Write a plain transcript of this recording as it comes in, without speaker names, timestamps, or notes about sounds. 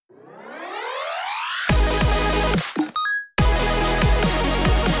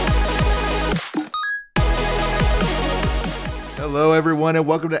Hello, everyone, and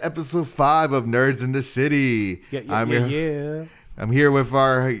welcome to episode 5 of Nerds in the City. I'm here with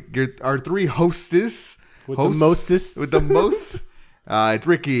our three hostess. With the mostest. With the most. It's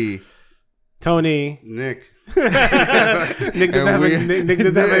Ricky. Tony. Nick. Nick doesn't have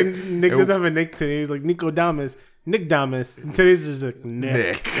a Nick today. He's like Nico Damas. Nick Damas. And today's just like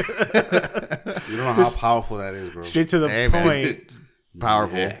Nick. You don't know how powerful that is, bro. Straight to the point.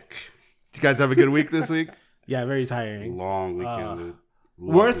 Powerful. Nick. Did you guys have a good week this week? Yeah, very tiring. Long weekend, dude.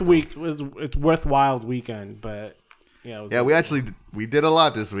 It's worthwhile weekend, but yeah. We did a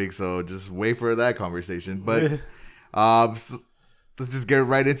lot this week, so just wait for that conversation. But so let's just get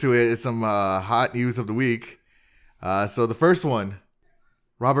right into it. It's some hot news of the week. So the first one,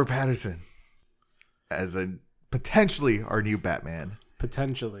 Robert Pattinson as potentially our new Batman.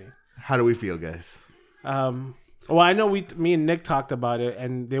 Potentially. How do we feel, guys? Well, I know me and Nick talked about it,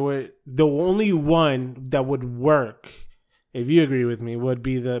 and they were the only one that would work. If you agree with me, would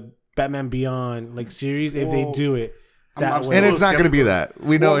be the Batman Beyond series if they do it that way. And it's not going to be that.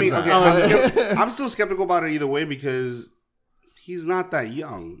 We know it's not. Okay, I'm still skeptical about it either way because he's not that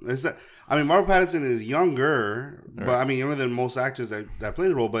young. Robert Pattinson is younger, but younger than most actors that play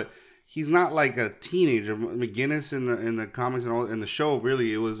the role. But he's not like a teenager. McGinnis in the comics and all in the show,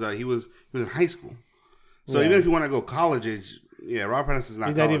 really, it was he was in high school. So even if you want to go college age, Robert Pattinson's not.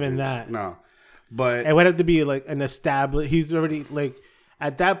 He's not even that. No. But it would have to be an established. He's already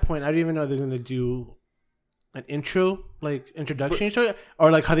at that point. I don't even know if they're gonna do an introduction show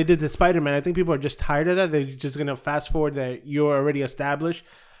or how they did the Spider-Man. I think people are just tired of that. They're just gonna fast forward that you're already established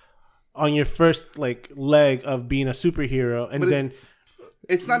on your first leg of being a superhero, and then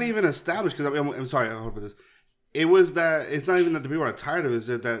it's not even established because I'm sorry. I hope this. It was that it's not even that the people are tired of it. It's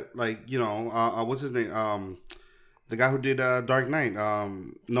that what's his name? The guy who did Dark Knight,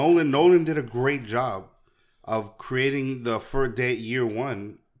 Nolan did a great job of creating the first day year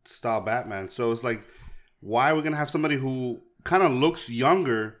one style Batman. So it's why are we gonna have somebody who kind of looks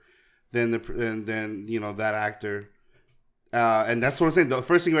younger than that actor? And that's what I'm saying. The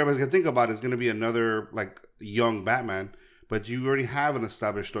first thing everybody's gonna think about is gonna be another young Batman. But you already have an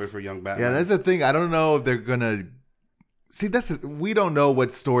established story for young Batman. Yeah, that's the thing. I don't know if they're gonna see. We don't know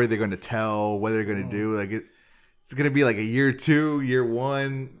what story they're gonna tell. What they're gonna do. It's gonna be a year 2, year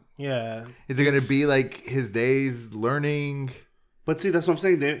 1. Yeah. Is it gonna be his days learning? But see, that's what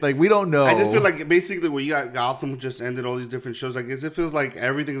I'm saying. We don't know. I just feel basically where you got Gotham just ended all these different shows. It feels like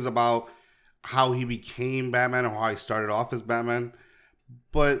everything is about how he became Batman or how he started off as Batman.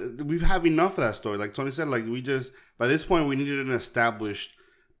 But we have enough of that story. Like Tony said, by this point we needed an established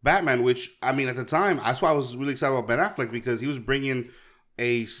Batman. Which at the time, that's why I was really excited about Ben Affleck because he was bringing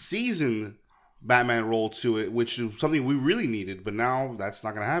a seasoned Batman role to it, which is something we really needed. But now that's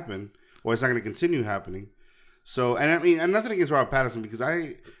not going to happen, or it's not going to continue happening. So, and nothing against Robert Pattinson because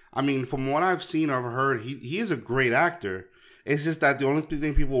from what I've seen or I've heard, he is a great actor. It's just that the only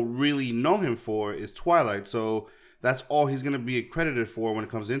thing people really know him for is Twilight. So that's all he's going to be accredited for when it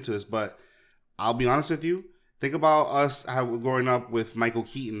comes into this. But I'll be honest with you. Think about us growing up with Michael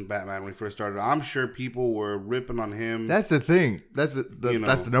Keaton Batman when he first started. I'm sure people were ripping on him. That's the thing. That's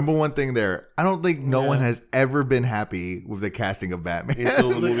the number one thing there. I don't think no one has ever been happy with the casting of Batman.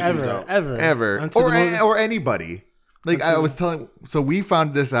 Until the movie comes out. Ever. Or anybody. I was telling... So we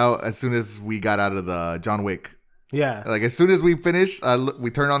found this out as soon as we got out of the John Wick. Yeah. As soon as we finished,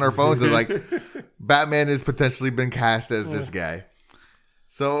 we turned on our phones and Batman has potentially been cast as this guy.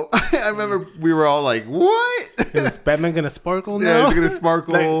 So I remember we were all like, "What? Is Batman gonna sparkle now? Yeah, he's gonna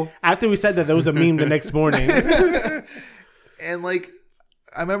sparkle." After we said that, there was a meme the next morning. And I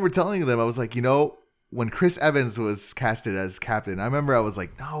remember telling them, I was like, when Chris Evans was casted as Captain, I remember I was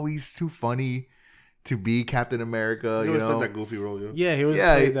like, "No, he's too funny to be Captain America." He always played that goofy role. Yeah, he was.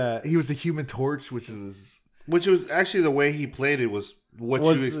 Played that. He was the Human Torch, which was actually the way he played it was what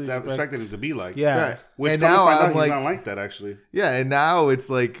you expected him to be like. Yeah. Right. Which and now I'm he's not like that actually. Yeah, and now it's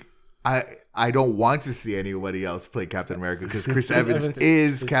I don't want to see anybody else play Captain America because Chris Evans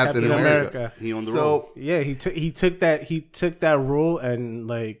is Captain America. He owned the role. Yeah, he took that role and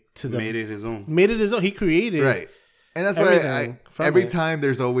made it his own. He created right, and that's why every time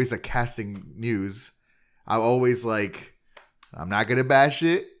there's always a casting news, I'm always I'm not gonna bash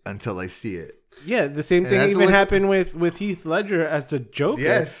it until I see it. Yeah, the same thing even happened with Heath Ledger as the Joker.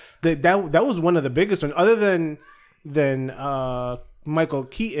 Yes, that was one of the biggest ones, other than Michael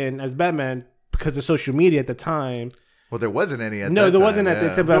Keaton as Batman because of social media at the time. Well, there wasn't any. There wasn't at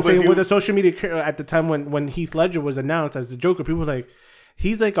the time. But I'm saying with the social media at the time when Heath Ledger was announced as the Joker, people were like,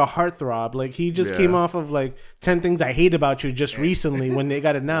 he's like a heartthrob. Like he just came off of like 10 Things I Hate About You just recently when they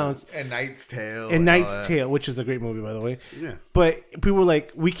got announced. And Knight's Tale. And Knight's Tale, which is a great movie, by the way. Yeah. But people were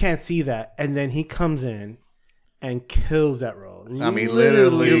like, we can't see that. And then he comes in and kills that role. I mean,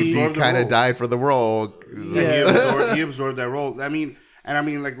 literally, he absorbed the kind of role. died for the role. Yeah. He absorbed that role. I mean,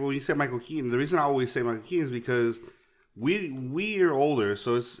 like when you said Michael Keaton, the reason I always say Michael Keaton is because we are older,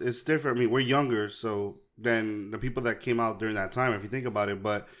 so it's different. I mean, we're younger, so than the people that came out during that time, if you think about it.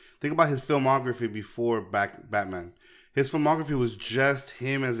 But think about his filmography before Batman. His filmography was just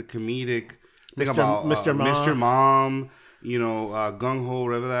him as a comedic. Think about Mr. Mom. Mr. Mom, you know, Gung Ho,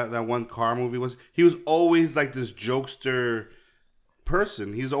 whatever that one car movie was. He was always like this jokester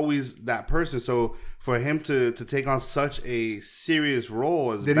person. He's always that person. So for him to take on such a serious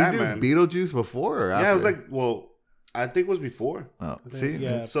role as Batman. Did he do Beetlejuice before or after? Yeah, it was like, well, I think it was before. Oh, see?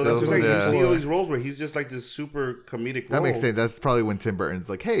 Yeah. So that's what I'm saying. Yeah. You see all these roles where he's just like this super comedic role. That makes sense. That's probably when Tim Burton's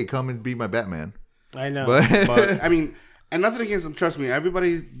like, hey, come and be my Batman. I know. But I mean, and nothing against him. Trust me,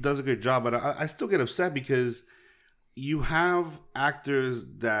 everybody does a good job. But I still get upset because you have actors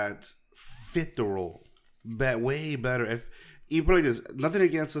that fit the role way better. If you put it like this, nothing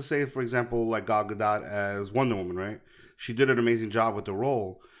against, let's say, for example, like Gal Gadot as Wonder Woman, right? She did an amazing job with the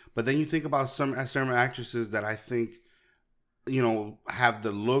role. But then you think about some certain actresses that I think, you know, have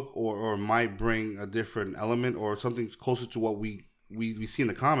the look or might bring a different element or something closer to what we see in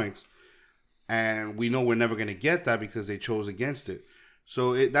the comics. And we know we're never going to get that because they chose against it.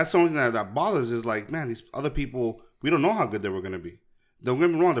 So that's something that bothers is like, man, these other people, we don't know how good they were going to be. Don't get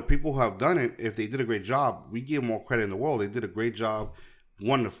me wrong, the people who have done it, if they did a great job, we give them more credit in the world. They did a great job.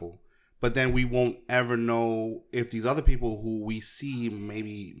 Wonderful. But then we won't ever know if these other people who we see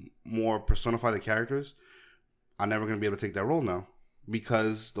maybe more personify the characters are never going to be able to take that role now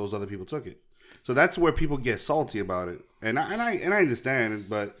because those other people took it. So that's where people get salty about it. And I understand,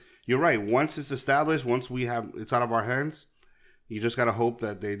 but you're right. Once it's established, once it's out of our hands, you just got to hope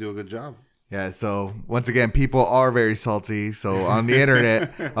that they do a good job. Yeah, so once again, people are very salty. So on the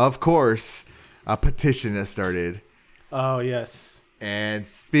internet, of course, a petition has started. Oh, yes. And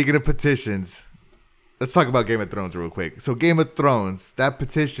speaking of petitions, let's talk about Game of Thrones real quick. So Game of Thrones, that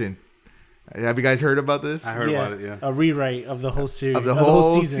petition, have you guys heard about this? I heard about it, yeah. A rewrite of the whole series. Of the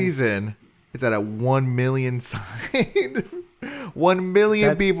whole season. It's at a 1 million signed. 1 million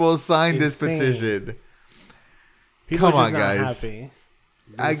That's people signed insane. this petition. People Come are on, just not guys. happy.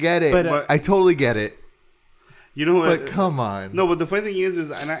 I get it. But, I totally get it. You know what? But come on. No, but the funny thing is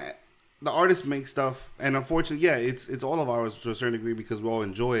the artists make stuff, and unfortunately, yeah, it's all of ours to a certain degree because we all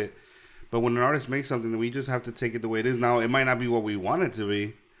enjoy it. But when an artist makes something, we just have to take it the way it is. Now, it might not be what we want it to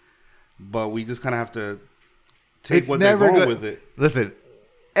be, but we just kind of have to take what they're going with it. Listen,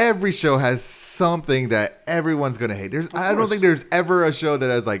 every show has something that everyone's gonna hate. I don't think there's ever a show that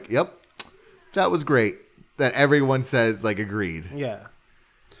is like, yep, that was great. That everyone says like agreed. Yeah.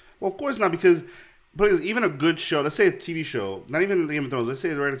 Well, of course not, because even a good show, let's say a TV show, not even Game of Thrones, let's say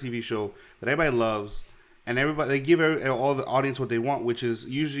a regular TV show that everybody loves, and they give all the audience what they want, which is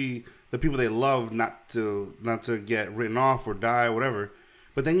usually the people they love not to get written off or die or whatever.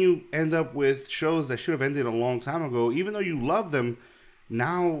 But then you end up with shows that should have ended a long time ago, even though you love them.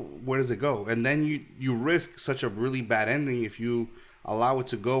 Now, where does it go? And then you risk such a really bad ending if you allow it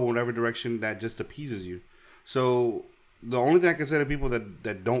to go whatever direction that just appeases you. So the only thing I can say to people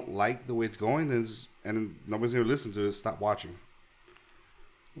that don't like the way it's going is, and nobody's going to listen to it, stop watching.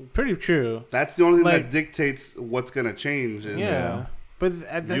 Pretty true. That's the only thing that dictates what's going to change. Yeah. But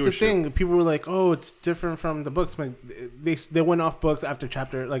that's the viewership. thing. People were like, "Oh, it's different from the books." Like, they went off books after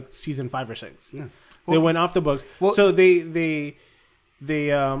chapter like season 5 or 6. Yeah. They went off the books. Well, so they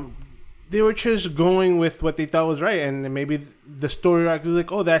were just going with what they thought was right, and maybe the story arc was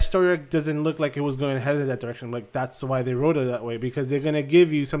like, "Oh, that story arc doesn't look like it was going headed in that direction." Like that's why they wrote it that way, because they're gonna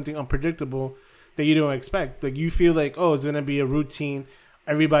give you something unpredictable that you don't expect. Like you feel like, "Oh, it's gonna be a routine.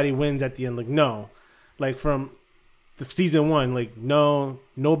 Everybody wins at the end." Like no, like from season 1, like no,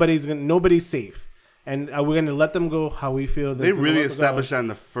 nobody's safe, and we're gonna let them go how we feel. They really established that in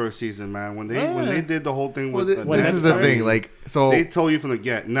the first season, man. When they did the whole thing with this is the thing, like so they told you from the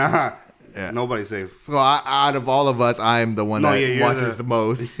get, nobody's safe. So out of all of us, I'm the one that watches the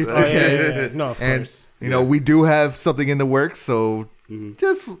most. Oh, yeah. No, of and course. you know we do have something in the works, so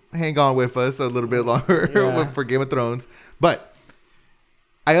just hang on with us a little bit longer for Game of Thrones. But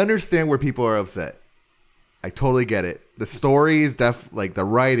I understand where people are upset. I totally get it. The story is like the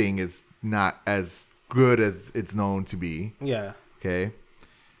writing is not as good as it's known to be. Yeah. Okay.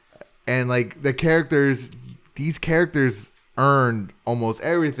 And like these characters earned almost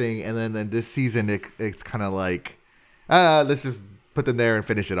everything, and then this season it's kind of like, let's just put them there and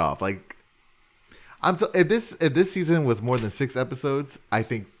finish it off. Like, if this season was more than 6 episodes, I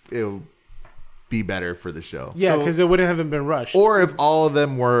think it'll be better for the show. Yeah, because it wouldn't have been rushed. Or if all of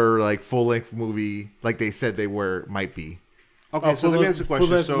them were like full length movie, like they said they might be. Okay, so let me ask you a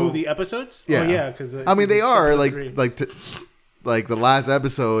question. So movie episodes? Yeah, because I mean they are like the last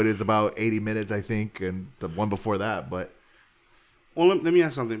episode is about 80 minutes, I think, and the one before that. But let me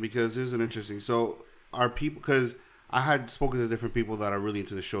ask something, because this is an interesting. So are people, because I had spoken to different people that are really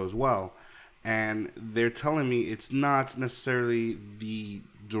into the show as well, and they're telling me it's not necessarily the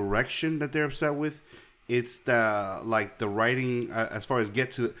direction that they're upset with. It's the writing, as far as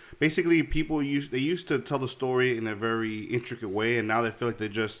basically people used to tell the story in a very intricate way, and now they feel like they're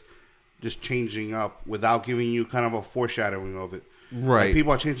just changing up without giving you kind of a foreshadowing of it. Right. Like,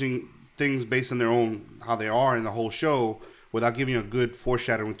 people are changing things based on their own, how they are in the whole show, without giving you a good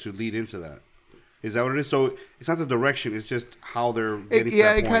foreshadowing to lead into that. Is that what it is? So it's not the direction; it's just how they're getting.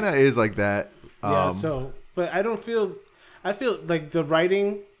 It kind of is like that. Yeah. But I don't feel. I feel like the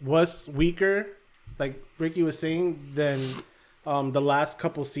writing was weaker, like Ricky was saying, than the last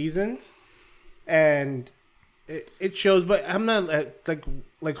couple seasons, and it shows. But I'm not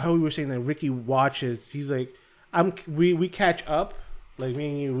like how we were saying that Ricky watches. He's like, we catch up. Like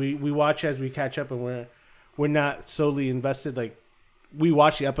me and you, we watch as we catch up, and we're not solely invested. Like, we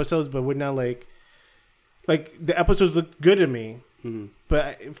watch the episodes, but we're not like the episodes look good to me. Mm-hmm.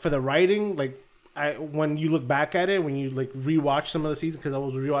 But for the writing, like, when you look back at it, when you like rewatch some of the seasons, because I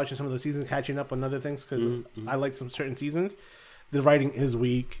was rewatching some of the seasons, catching up on other things, because I like some certain seasons, the writing is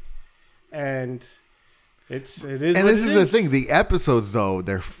weak, and it is. And this is the thing: the episodes, though,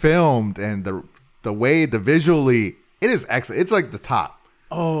 they're filmed, and the way visually, it is excellent. It's like the top.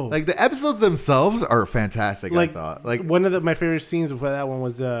 Oh, like the episodes themselves are fantastic. Like, I thought, like one of my favorite scenes for that one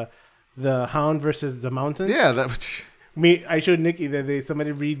was the Hound versus the Mountain. Yeah, I showed Nikki that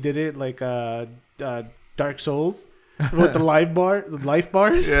somebody redid it like Dark Souls with the life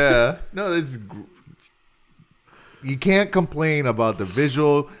bars. Yeah, no, you can't complain about the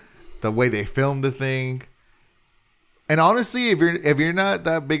visual, the way they filmed the thing. And honestly, if you're not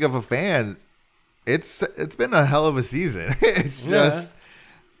that big of a fan, it's been a hell of a season. It's just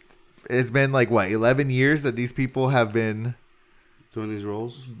it's been like 11 years that these people have been doing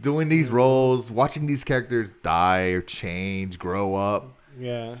these roles, watching these characters die or change, grow up.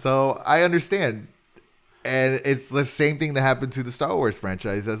 Yeah. So I understand. And it's the same thing that happened to the Star Wars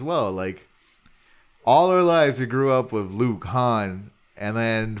franchise as well. Like, all our lives we grew up with Luke, Han, and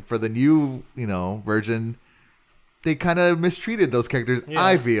then for the new, version, they kind of mistreated those characters,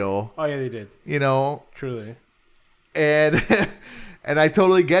 I feel. Oh, yeah, they did. Truly. And and I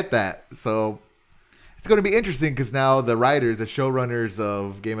totally get that. So it's going to be interesting, because now the showrunners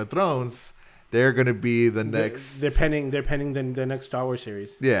of Game of Thrones, they're going to be the next. They're penning the next Star Wars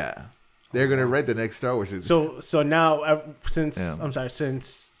series. Yeah, they're going to write the next Star Wars series. So now, since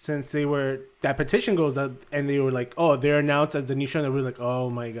they were, that petition goes up, and they were like, oh, they're announced as the new show, and we're like, oh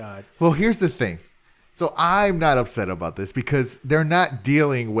my god. Well, here's the thing. So I'm not upset about this, because they're not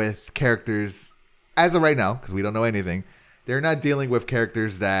dealing with characters as of right now, because we don't know anything. They're not dealing with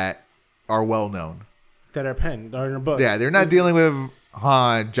characters that are well known. That are penned or in a book. Yeah, they're not dealing with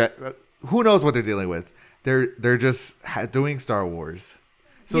Han. Who knows what they're dealing with? They're just doing Star Wars,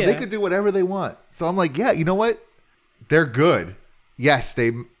 so they could do whatever they want. So I'm like, yeah, you know what? They're good. Yes,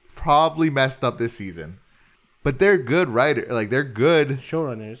 they probably messed up this season, but they're good writers. Like, they're good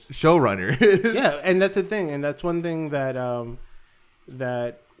showrunners. Yeah, and that's the thing, and that's one thing that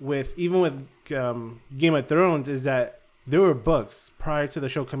that with Game of Thrones is that there were books prior to the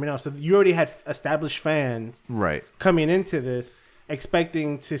show coming out, so you already had established fans coming into this,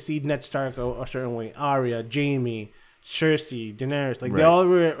 expecting to see Ned Stark a certain way, Arya, Jaime, Cersei, Daenerys, like they all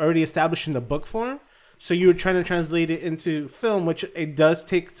were already established in the book form. So you were trying to translate it into film, which it does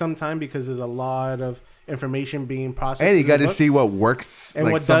take some time, because there's a lot of information being processed. And you got to see what works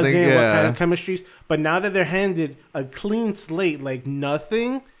and what doesn't, what kind of chemistries. But now that they're handed a clean slate, like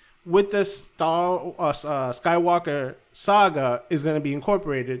nothing with the Skywalker saga is going to be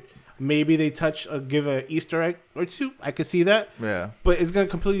incorporated. Maybe they give an Easter egg or two. I could see that. Yeah. But it's going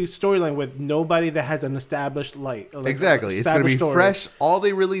to completely storyline with nobody that has an established light. Like exactly. It's going to be fresh. All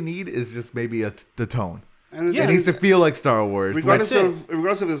they really need is just maybe the tone. And it needs to feel like Star Wars. Regardless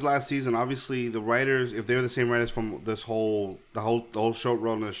of this last season, obviously the writers, if they're the same writers from the whole show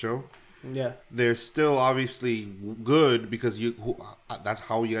run of the show, they're still obviously good, because that's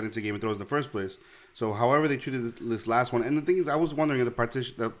how you got into Game of Thrones in the first place. So however they treated this last one, and the thing is, I was wondering in the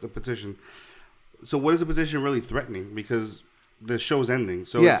petition. So what is the petition really threatening? Because the show's ending.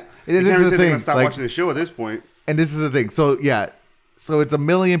 So yeah, you can't really say they're gonna stop watching the show at this point. And this is the thing. So yeah, So it's 1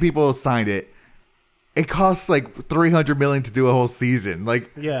 million people signed it. It costs like $300 million to do a whole season.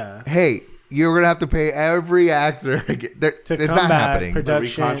 Like, Yeah. hey, you're gonna have to pay every actor. It's To not come back, happening.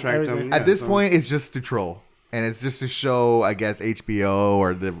 production, Recontract them. everything. Yeah, At this so- point, it's just to troll, and it's just to show, I guess, HBO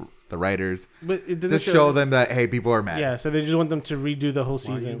or the writers But it to doesn't show them that hey, people are mad. Yeah, so they just want them to redo the whole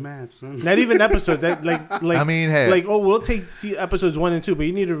Why are you season. mad, son? Not even episodes. That like I mean, hey. like we'll take episodes 1 and 2, but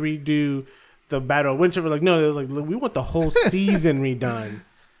you need to redo the Battle of Winter. Like no, they're like look, we want the whole season redone.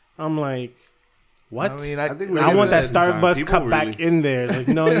 I'm like, what? I mean, I think I want that Time. Starbucks People cup really- back in there. Like,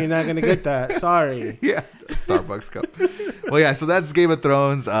 no, you're not gonna get that. Sorry. Yeah, Starbucks cup. Well, yeah, so that's Game of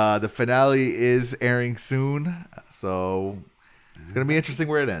Thrones. The finale is airing soon, so it's gonna be interesting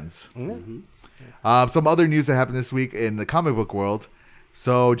where it ends. Some other news that happened this week in the comic book world.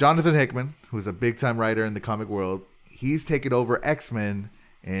 So Jonathan Hickman, who's a big time writer in the comic world, he's taken over X-Men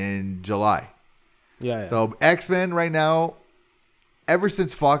in July. Yeah. So X-Men right now, ever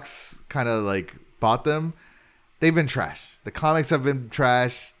since Fox kind of like bought them, they've been trash. The comics have been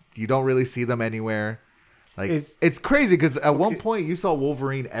trash. You don't really see them anywhere. Like it's crazy because at one point you saw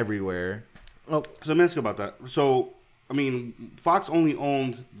Wolverine everywhere. oh, So let me ask you about that. So, I mean, Fox only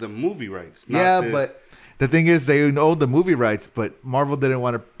owned the movie rights. Not Yeah, the- but the thing is, they owned the movie rights, but Marvel didn't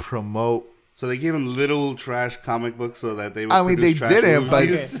want to promote. So they gave him little trash comic books so that they would I mean, they produce trash didn't, but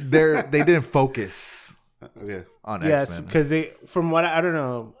movies. they didn't focus Okay. on yes, X-Men. because they from what I don't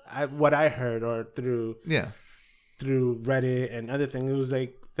know, what I heard or through Yeah, Reddit and other things, it was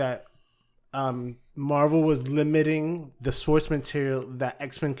like that Marvel was limiting the source material that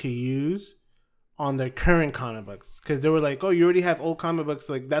X-Men could use on their current comic books because they were like, oh, you already have old comic books.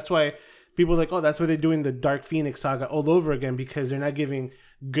 Like that's why people are like, oh, that's why they're doing the Dark Phoenix saga all over again because they're not giving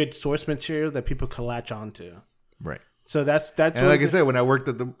good source material that people can latch onto. right. So that's And like I said, when I worked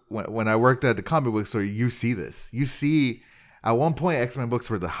at the comic book store, you see this. You see, at one point, X-Men books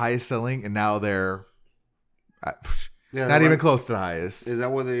were the highest selling, and now they're Yeah, not right. even close to the highest. Is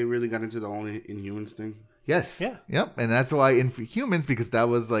that where they really got into the only Inhumans thing? Yes. Yeah. Yep. And that's why Inhumans, because that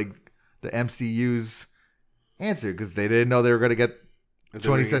was like the MCU's answer, because they didn't know they were going to get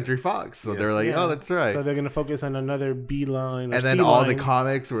 20th Century Fox. So they're like, Yeah. oh, that's right. So they're gonna focus on another B line, or And then C all the line.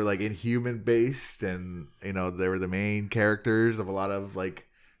 comics were like Inhuman based, and they were the main characters of a lot of like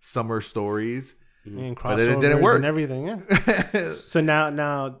summer stories. and But it didn't crossovers work. and everything. Yeah. So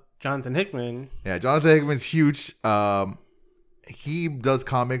now Jonathan Hickman. Yeah, Jonathan Hickman's huge. He does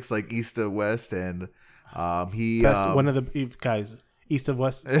comics like East to West, and he That's one of the guys, East of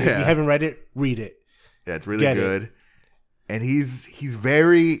West. If you Yeah. haven't read it, read it. yeah, it's really Get it. good. And he's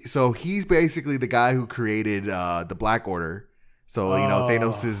basically the guy who created the Black Order. So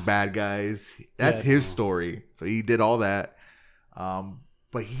Thanos' bad guys. That's Yes. his story. So he did all that.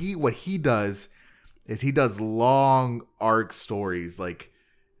 But what he does is he does long arc stories. Like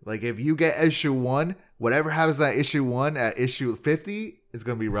if you get issue 1, whatever happens at issue 1 at issue 50 is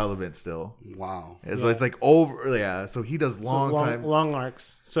gonna be relevant still. Wow. So it's like over. Yeah. So he does So long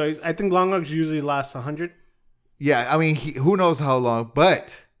arcs. So I think long arcs usually last 100. Yeah, I mean, who knows how long,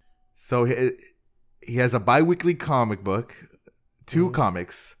 but so he has a bi-weekly comic book, 2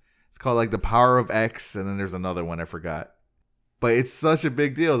 comics. It's called like The Power of X, and then there's another one I forgot. But it's such a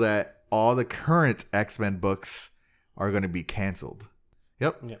big deal that all the current X-Men books are going to be canceled.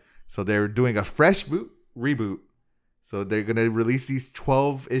 Yep. So they're doing a fresh reboot. So they're going to release these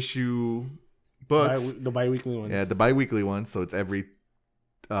 12-issue books. The bi-weekly ones. Yeah, the bi-weekly ones. So it's every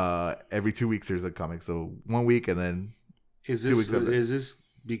 2 weeks there's a comic. So 1 week and then Is 2 this weeks of it. is this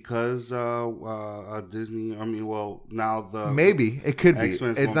because Disney? I mean, well, now the Maybe it could be.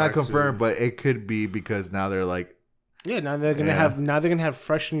 X-Men's It's going not back to- confirmed, but it could be because now they're like. Yeah, now they're gonna have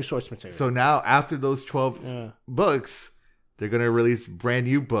fresh new source material. So now after those 12 yeah, books, they're gonna release brand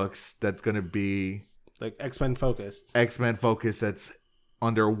new books. That's gonna be like X-Men focused, X-Men focus. That's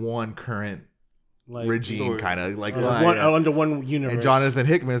under one current like regime, story. kind of like under one universe. And Jonathan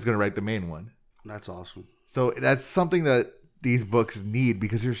Hickman is gonna write the main one. That's awesome. So that's something that these books need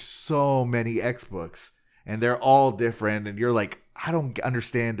because there's so many X books and they're all different. And you're like, I don't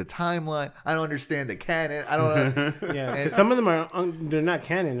understand the timeline. I don't understand the canon. I don't. Yeah, 'cause And- some of them are they're not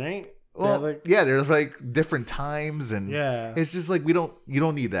canon, right? Well, They're like, yeah, there's like different times, and Yeah. it's just like you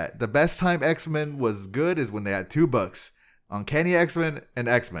don't need that. The best time X-Men was good is when they had 2 books, Uncanny X-Men and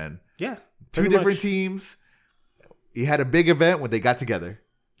X-Men, yeah, 2 pretty different much. teams. You had a big event when they got together.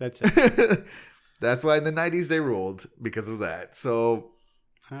 That's it. That's why in the 90s they ruled because of that. So,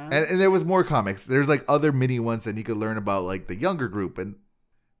 and there was more comics. There's like other mini ones that you could learn about like the younger group,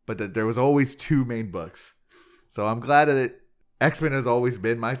 but that there was always 2 main books. So I'm glad that X-Men has always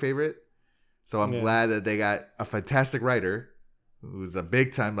been my favorite. So I'm Yeah. glad that they got a fantastic writer who's a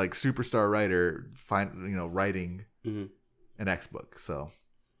big time like superstar writer, writing an X book. So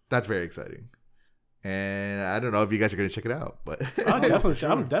that's very exciting. And I don't know if you guys are gonna check it out, but I'm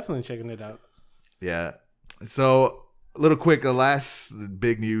definitely checking it out. Yeah. So a little quick, last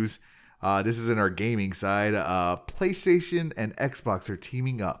big news. This is in our gaming side. PlayStation and Xbox are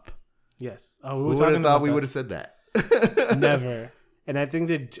teaming up. Yes. Who would have thought we would have said that? Never. And I think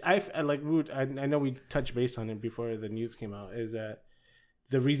that I know we touched base on it before the news came out. Is that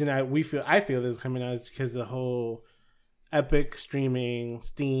the reason I feel this is coming out is because the whole Epic streaming,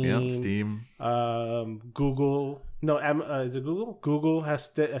 Steam, Google. No, is it Google? Google has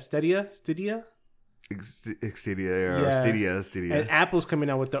Stadia. Stadia. And Apple's coming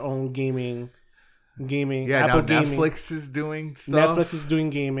out with their own gaming. Yeah, Apple now gaming. Netflix is doing stuff. Netflix is doing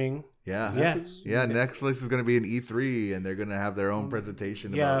gaming. Yeah. Netflix is going to be in E3, and they're going to have their own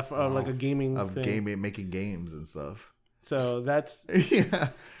presentation. Like a gaming of thing. making games and stuff. So that's yeah.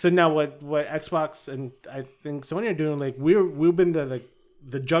 So now what Xbox and I think Sony are doing, like we've been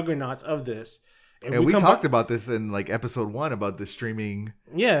the juggernauts of this. And we talked about this in like episode 1 about the streaming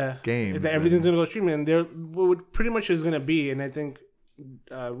games. Everything's going to go streaming. And they're what pretty much is going to be, and I think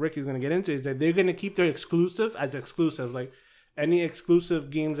Rick is going to get into, is that they're going to keep their exclusive as exclusive. Like any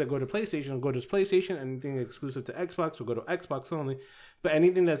exclusive games that go to PlayStation will go to PlayStation. Anything exclusive to Xbox will go to Xbox only. But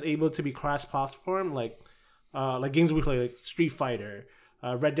anything that's able to be cross-platform, like games we play, like Street Fighter,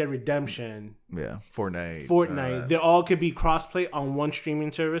 Red Dead Redemption, Fortnite, they all could be cross-play on one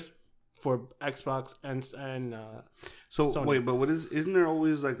streaming service for Xbox and so Sony. Wait, but isn't there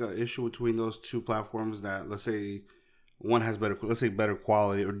always like an issue between those two platforms that, let's say, one has better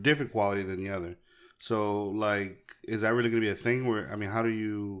quality or different quality than the other? So like, is that really going to be a thing? Where, I mean, how do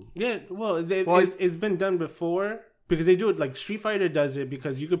you? Yeah, it's been done before. Because they do it, like Street Fighter does it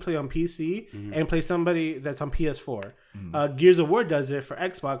because you could play on PC and play somebody that's on PS4. Gears of War does it for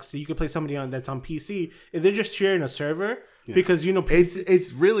Xbox, so you could play somebody that's on PC. If they're just sharing a server, because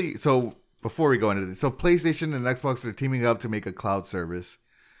it's really, so before we go into this, so PlayStation and Xbox are teaming up to make a cloud service.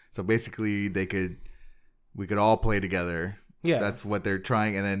 So basically, we could all play together. Yeah, that's what they're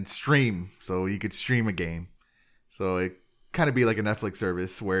trying, and then stream, so you could stream a game. So it kind of be like a Netflix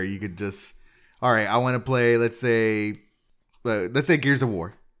service where you could just. All right, I want to play, let's say Gears of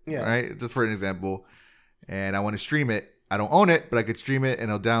War. Yeah. Right? Just for an example. And I want to stream it. I don't own it, but I could stream it and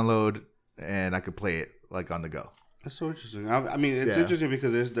it'll download and I could play it like on the go. That's so interesting. I mean, it's interesting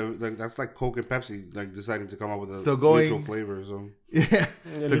because that's like Coke and Pepsi like deciding to come up with a neutral flavor. So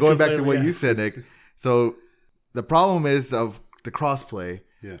So going back to what you said, Nick. So the problem is of the crossplay.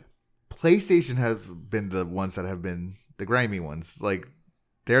 Yeah. PlayStation has been the ones that have been the grimy ones. Like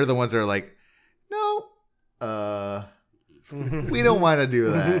they're the ones that are like, no, we don't want to do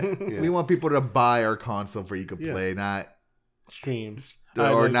that. We want people to buy our console for you can play, not streams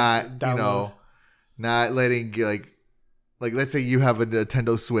or not download. Not letting like let's say you have a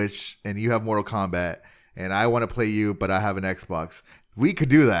Nintendo Switch and you have Mortal Kombat and I want to play you, but I have an Xbox. We could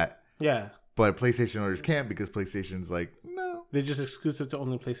do that. Yeah, but PlayStation owners can't because PlayStation's like no. They're just exclusive to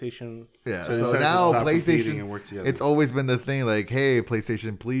only PlayStation. Yeah. So now PlayStation, it's always been the thing like, hey,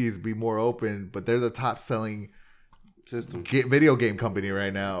 PlayStation, please be more open. But they're the top selling system video game company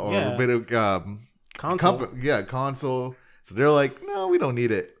right now, or video console. Console. So they're like, no, we don't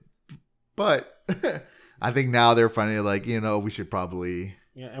need it. But I think now they're finally like, we should probably.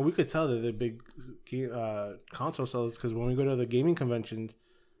 Yeah, and we could tell that they're big console sellers because when we go to the gaming conventions,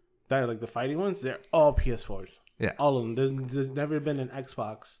 that are like the fighting ones, they're all PS4s. Yeah, all of them. There's never been an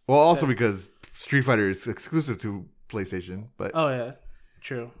Xbox. Well, also because Street Fighter is exclusive to PlayStation, but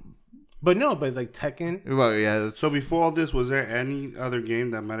true. But like Tekken. Well, yeah. So before all this, was there any other game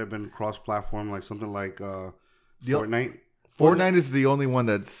that might have been cross-platform, like something like Fortnite? Fortnite is the only one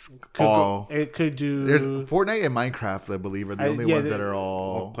that's It could do. There's Fortnite and Minecraft, I believe, are the only ones that are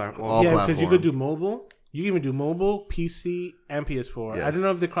all platform. Yeah, because you could do mobile. You can even do mobile, PC, and PS4. Yes. I don't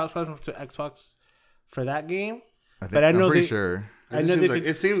know if they cross-platform to Xbox for that game. I'm pretty sure.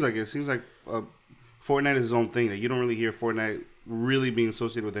 It seems like Fortnite is its own thing. That you don't really hear Fortnite really being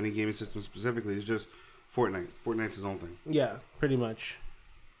associated with any gaming system specifically. It's just Fortnite. Fortnite's its own thing. Yeah, pretty much.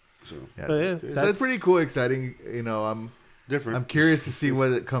 So that's pretty cool, exciting. I'm different. I'm curious to see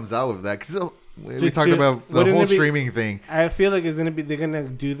what it comes out with that because we talked about the whole streaming thing. I feel like they're gonna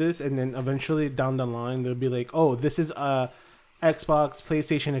do this, and then eventually down the line they'll be like, oh, this is a Xbox,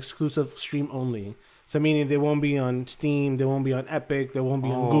 PlayStation exclusive stream only. So meaning they won't be on Steam, they won't be on Epic, they won't be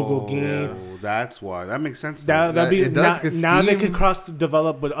on Google Game. Yeah. That's why. That makes sense. Now they could cross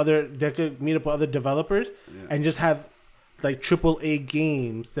develop with they could meet up with other developers and just have like AAA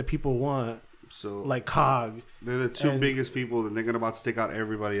games that people want So like COG. They're the two biggest people, and they're gonna about to take out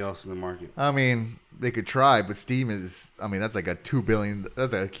everybody else in the market. I mean, they could try, but Steam is. I mean, that's like a $2 billion.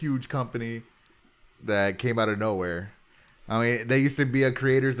 That's a huge company that came out of nowhere. I mean, they used to be a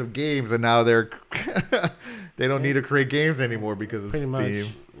creators of games, and now they're they don't need to create games anymore because of Steam. Much.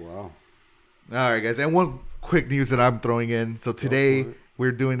 Wow. All right, guys, and one quick news that I'm throwing in. So today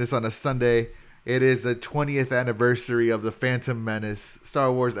we're doing this on a Sunday. It is the 20th anniversary of The Phantom Menace,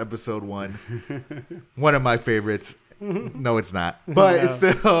 Star Wars Episode 1. One of my favorites. No, it's not. But it's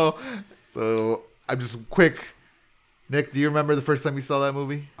still... So, I'm just quick. Nick, do you remember the first time you saw that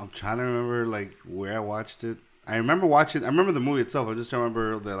movie? I'm trying to remember, like, where I watched it. I remember the movie itself. I just trying to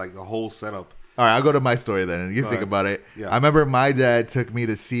remember, the whole setup. All right, I'll go to my story then, and you think about it. Yeah. I remember my dad took me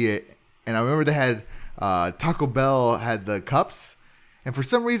to see it, and I remember they had... Taco Bell had the cups. And for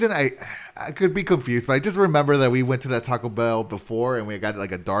some reason, I could be confused, but I just remember that we went to that Taco Bell before, and we got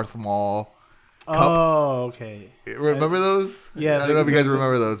like a Darth Maul cup. Oh, okay. Remember those? Yeah. I don't know if you guys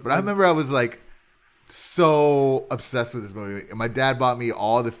remember those, but I remember I was like so obsessed with this movie. And my dad bought me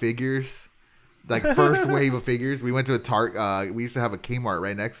all the figures, like first wave of figures. We went to a Target. We used to have a Kmart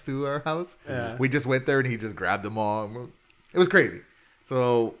right next to our house. Yeah. We just went there, and he just grabbed them all. It was crazy.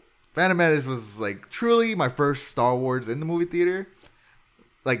 So Phantom Menace was like truly my first Star Wars in the movie theater.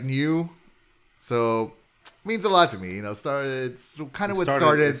 Like new, so means a lot to me. You know, it's kind of what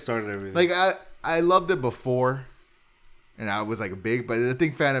started everything. Like I loved it before, and I was like big, but I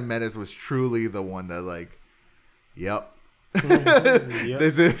think Phantom Menace was truly the one that like, yep.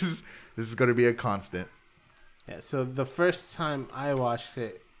 This is going to be a constant. Yeah. So the first time I watched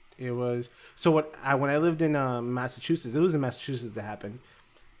it, it was when I lived in Massachusetts. It was in Massachusetts that happened.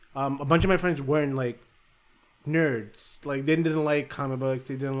 A bunch of my friends weren't like nerds. Like they didn't like comic books.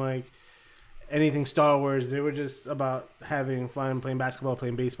 They didn't like anything Star Wars. They were just about having fun, playing basketball,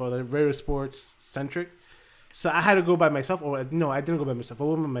 playing baseball. They're very sports centric. So I had to go by myself. Or no, I didn't go by myself. I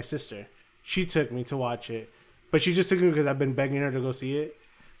went with my sister. She took me to watch it, but she just took me because I've been begging her to go see it.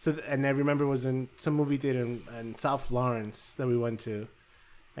 So and I remember it was in some movie theater in South Lawrence that we went to,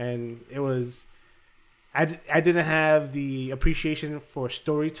 and it was. I didn't have the appreciation for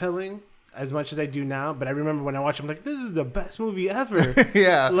storytelling as much as I do now, but I remember when I watched it, I'm like, this is the best movie ever.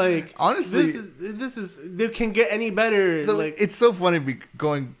 Yeah. Like, honestly, this is it can get any better. So like, it's so funny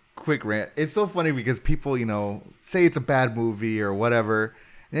going quick rant. It's so funny because people, say it's a bad movie or whatever.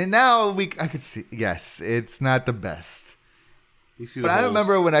 And now I could see, yes, it's not the best. But I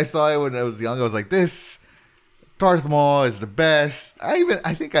remember when I saw it when I was young, I was like, this Darth Maul is the best. I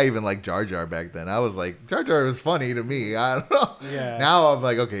think I even liked Jar Jar back then. I was like, Jar Jar was funny to me. I don't know. Yeah. Now I'm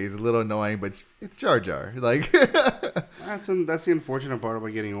like, okay, he's a little annoying, but it's Jar Jar. Like, that's the unfortunate part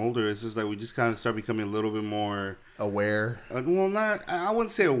about getting older. It's just like we just kind of start becoming a little bit more aware. I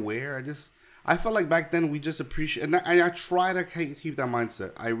wouldn't say aware. I felt like back then we just appreciate, and I try to keep that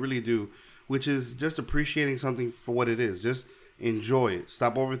mindset. I really do, which is just appreciating something for what it is. Just enjoy it.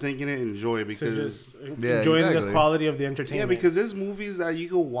 Stop overthinking it. Enjoy it because enjoying the quality of the entertainment. Yeah, because there's movies that you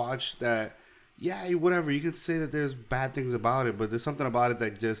can watch that, whatever. You can say that there's bad things about it, but there's something about it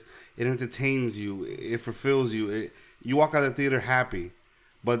that just it entertains you. It fulfills you. You walk out of the theater happy,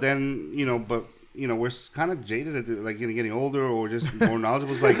 but then we're kind of jaded at like getting older or just more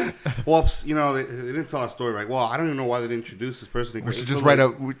knowledgeable. It's like, whoops, they didn't tell a story. Like, well, I don't even know why they didn't introduce this person. We should just write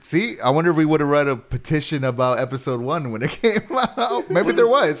I wonder if we would have read a petition about episode 1 when it came out. Maybe there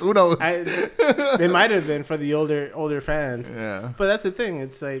was. Who knows? They might have been for the older fans. Yeah. But that's the thing.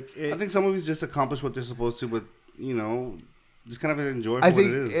 It's like I think some movies just accomplish what they're supposed to, but just kind of enjoy it for what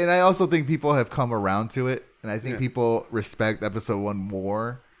it is. And I also think people have come around to it, and I think people respect episode 1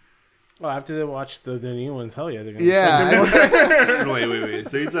 more. Well, after they watch the new ones, hell yeah, they're gonna. Yeah. Wait.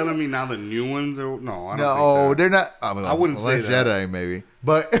 So you're telling me now the new ones are no? I don't no, think they're not. I wouldn't say Last that. Jedi maybe,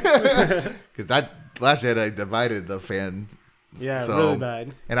 but because that Last Jedi divided the fans. Yeah, really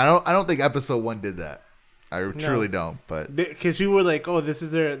bad. And I don't think episode 1 did that. I truly don't. But because we were like, oh, this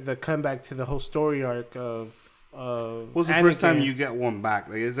is the comeback to the whole story arc of. What was the first time you get one back?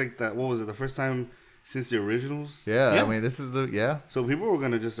 Like it's like that. What was it? The first time since the originals? Yeah. I mean, this is the So people were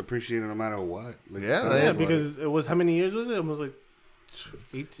gonna just appreciate it no matter what. Like, because it was how many years was it? It was like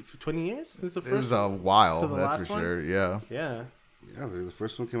 20 years since the first. It was a while. So that's for sure. Yeah. Yeah. Yeah. The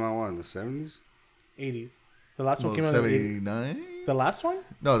first one came out in the 70s, 80s. The last one came out 79. The last one?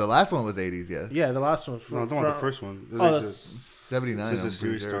 No, the last one was 80s. Yeah. Yeah, the last one. No, I don't want the first one. Oh, 79. Since the I'm series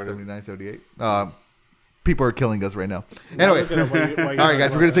pretty sure, started. 79, 78. People are killing us right now. Anyway, all right,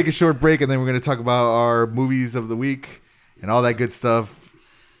 guys, we're going to take a short break, and then we're going to talk about our movies of the week and all that good stuff.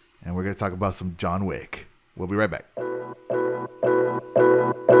 And we're going to talk about some John Wick. We'll be right back.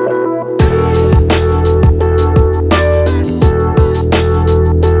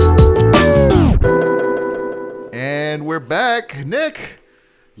 we're back. Nick,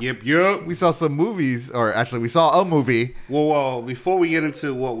 Yep. we saw some movies, or actually, we saw a movie. Well, before we get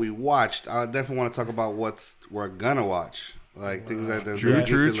into what we watched, I definitely want to talk about we're gonna watch, like things that there's True.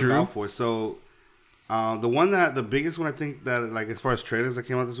 look out for. So, the biggest one I think that like as far as trailers that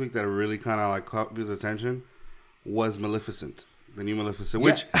came out this week that really kind of like caught people's attention was Maleficent. The new Maleficent,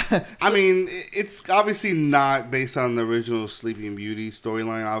 which I mean, it's obviously not based on the original Sleeping Beauty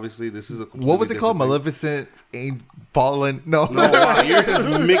storyline. Obviously, this is a What was it called? thing. Maleficent ain't fallen. No, Wow, you're just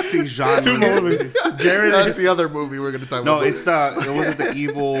mixing genres. That's the other movie we're gonna talk about. No, it's wasn't the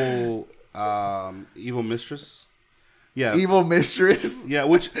evil mistress. Yeah, Evil Mistress. yeah.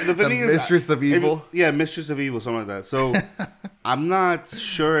 Which the thing is, Mistress of Evil. Mistress of Evil, something like that. So I'm not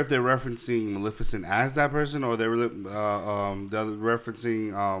sure if they're referencing Maleficent as that person or they're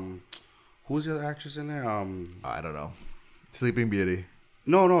referencing who's the other actress in there? I don't know. Sleeping Beauty.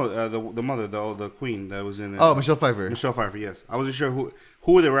 No, the mother, the queen that was in. Oh, Michelle Pfeiffer. Michelle Pfeiffer. Yes, I wasn't sure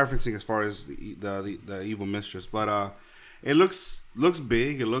who they're referencing as far as the evil mistress, but it looks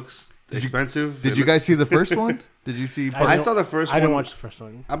big. It looks expensive. Did you guys see the first one? Did you see? I saw the first one. I didn't watch the first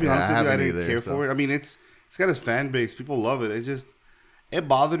one. I'll be Yeah, honest I with you, I haven't didn't either, care so. for it. I mean, it's got its fan base. People love it. It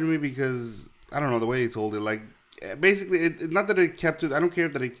bothered me because I don't know the way he told it. Like basically, not that it kept it. I don't care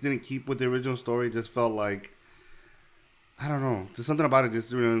that it didn't keep with the original story. It just felt like I don't know. Just something about it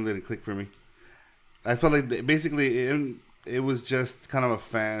just really didn't click for me. I felt like basically it was just kind of a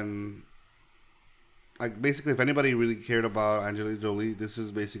fan. Like basically, if anybody really cared about Angelina Jolie, this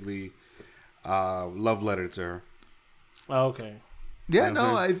is basically love letter to her. Oh, okay. Yeah, You know what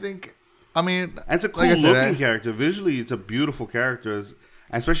no, I'm I think. I mean, And it's a cool like I said, looking character. Visually, it's a beautiful character,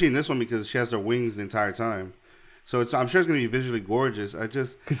 especially in this one because she has her wings the entire time. So I'm sure it's going to be visually gorgeous.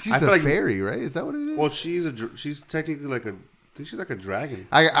 because she's I feel a like, fairy, right? Is that what it is? Well, she's technically like I think she's like a dragon.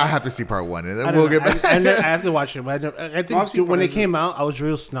 I have to see part one, and I then don't we'll know. get back. I have to watch it, but I think I've seen when part it of it. came out, I was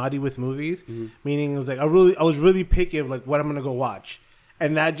real snotty with movies. Meaning, it was like I was really picky of like what I'm gonna go watch,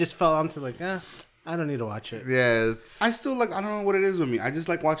 and that just fell onto like, I don't need to watch it. Yeah, it's, I still like. I don't know what it is with me. I just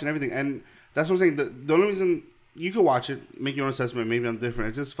like watching everything, and that's what I'm saying. The only reason you could watch it, make your own assessment. Maybe I'm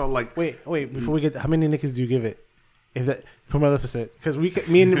different. It just felt like Wait, before we get, how many Nickies do you give it? If that for Maleficent, because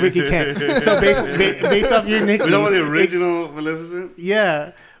me and Ricky can't. So based off your Nicki, you know what the original Maleficent.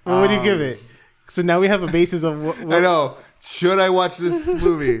 yeah. Well, what do you give it? So now we have a basis of what I know. Should I watch this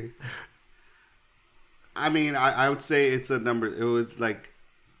movie? I mean, I would say it's a number. It was like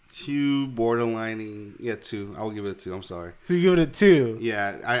 2 borderlining. Yeah, 2. I will give it a 2. I'm sorry. So you give it a 2.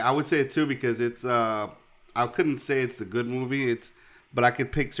 Yeah, I would say a 2 because it's I couldn't say it's a good movie. But I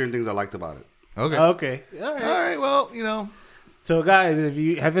could pick certain things I liked about it. Okay. Okay. All right. All right. Well, you know, So guys, if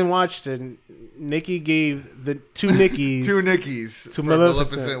you haven't watched it, Nikki gave the 2 Nickies 2 Nickies to for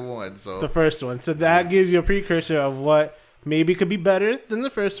Maleficent. one. So the first one. So that gives you a precursor of what maybe could be better than the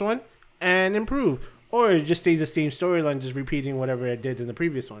first one and improve. Or it just stays the same storyline, just repeating whatever it did in the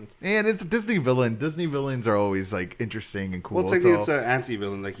previous ones. and it's a Disney villain. Disney villains are always like interesting and cool. Well, technically, so. it's an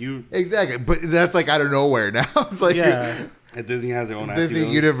anti-villain. Like you, Exactly, but that's like out of nowhere now. It's like Yeah. Disney has their own Disney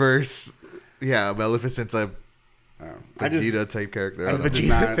anti-villain. universe. Yeah, Maleficent's a I just Vegeta type character. I don't know. did Vegeta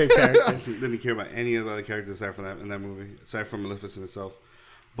not- type character. didn't care about any of the other characters aside from that in that movie, aside from Maleficent itself.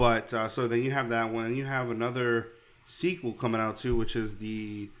 But so then you have that one, and you have another sequel coming out too, which is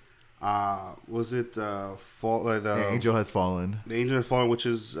the was it fall The Angel Has Fallen. the Angel Has Fallen, which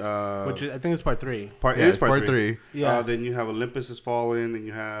is Which is, I think it's part 3. part Yeah, it is it's part, part 3. 3. Yeah. Then you have Olympus Has Fallen, and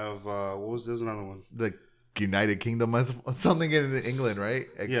you have what was there's another one. The United Kingdom has something in England, right?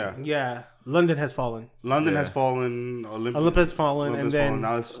 Yeah, Yeah. London has fallen. London Yeah. Has Fallen, Olympus has fallen, and then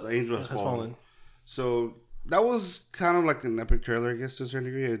now it's Angel Has Fallen. So that was kind of like an epic trailer, I guess, to a certain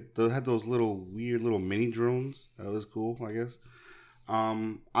degree. It had those little weird little mini drones. That was cool, I guess.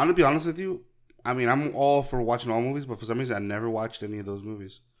 I'm gonna be honest with you. I mean, I'm all for watching all movies, but for some reason, I never watched any of those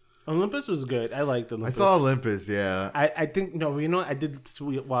movies. Olympus was good. I liked Olympus. I saw Olympus, yeah. I think no, you know what? I did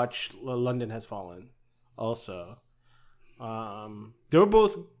watch London Has Fallen also.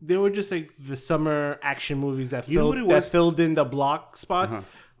 They were just like the summer action movies that You know filled what it that was? filled in the block spots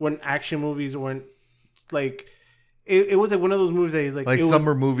when action movies weren't like it was like one of those movies that is like Like it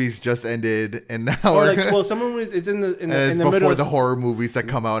summer movies just ended, and now was, or we're like well summer movies it's in the and it's middle before of, the horror movies that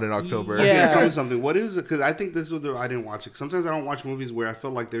come out in October. Yeah. Yeah, tell me it's- something. What is it? Because I think this is what I didn't watch it. Sometimes I don't watch movies where I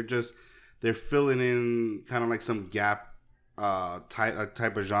feel like they're filling in kind of like some gap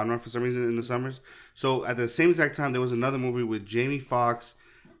type of genre for some reason in the summers. So at the same exact time, there was another movie with Jamie Foxx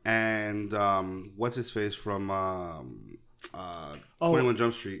and what's his face from 21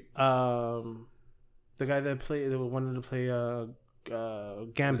 Jump Street. the guy that wanted to play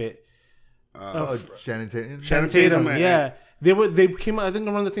Gambit. Shannon Tatum. Shannon Tatum. Yeah. They came out, I think,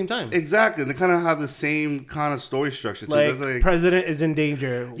 around the same time. Exactly. They kind of have the same kind of story structure. Too. Like, president is in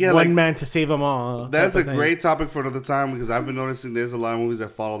danger. Yeah, one man to save them all. That's a great topic for another time because I've been noticing there's a lot of movies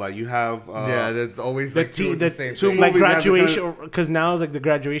that follow that. You have that's always like two same two like graduation, because now it's like the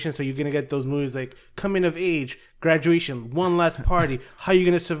graduation, so you're gonna get those movies like coming of age, graduation, one last party. How are you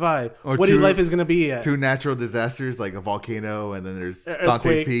gonna survive? Or what your life is gonna be at? Two natural disasters like a volcano, and then there's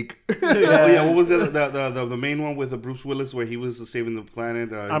Dante's Peak. What was it? The main one with Bruce Willis where he was saving the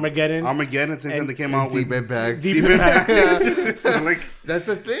planet. Armageddon. And they came out with Deep Impact. Deep Impact. So, like, that's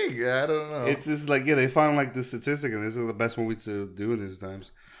the thing. I don't know. It's just like they found like the statistic, and this is the best movies to do in these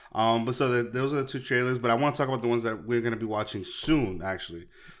times. But so those are the two trailers. But I want to talk about the ones that we're gonna be watching soon, actually.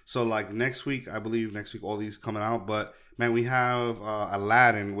 So like next week, I believe all these coming out. But man, we have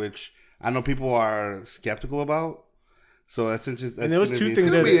Aladdin, which I know people are skeptical about. So that's interesting. And there was two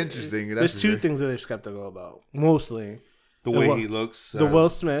things that be interesting. There's two things that they're skeptical about. Mostly the way he looks. The Will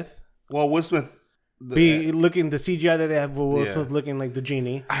Smith. Well, Will Smith. The CGI that they have for Will Smith looking like the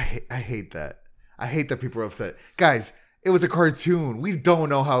genie. I hate that. I hate that people are upset. Guys, it was a cartoon. We don't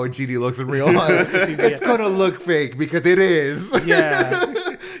know how a genie looks in real life. It's gonna look fake because it is. Yeah.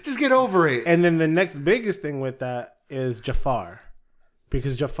 Just get over it. And then the next biggest thing with that is Jafar.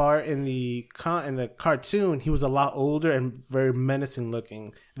 Because Jafar in the cartoon, he was a lot older and very menacing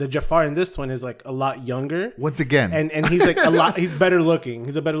looking. The Jafar in this one is like a lot younger. Once again, and he's like he's better looking.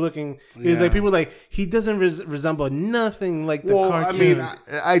 He's a better looking. He's like people like he doesn't resemble nothing like the cartoon. I mean,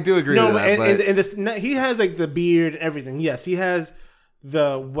 I do agree with that. And this, he has like the beard and everything. Yes, he has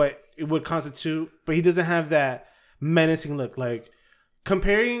what it would constitute, but he doesn't have that menacing look. Like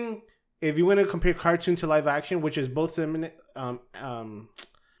comparing. If you want to compare cartoon to live action, which is both created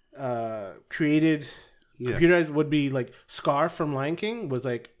computerized, would be like Scar from Lion King was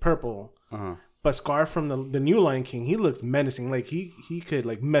like purple, but Scar from the new Lion King, he looks menacing. Like he could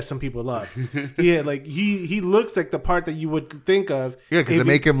like mess some people up. Yeah, like he looks like the part that you would think of. Yeah, because they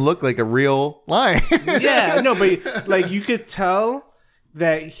make him look like a real lion. Yeah, no, but like you could tell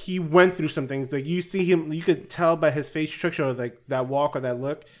that he went through some things. Like you see him, you could tell by his facial structure, or like that walk or that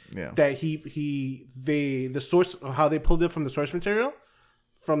look, that the source, how they pulled it from the source material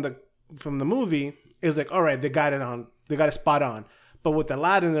from the movie is like, all right, they got it spot on. But with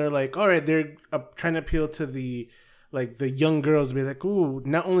Aladdin, they're like, all right, they're trying to appeal to the young girls, be like, ooh,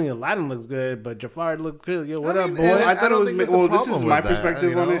 not only Aladdin looks good, but Jafar looks good. Yo, what up, boy? I thought it was. Well, this is my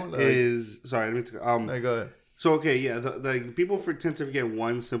perspective on it. Is sorry, let me. Go ahead. So, okay, yeah, the people tend to forget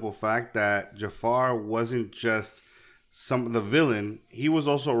one simple fact, that Jafar wasn't just the villain. He was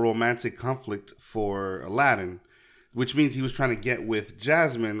also a romantic conflict for Aladdin, which means he was trying to get with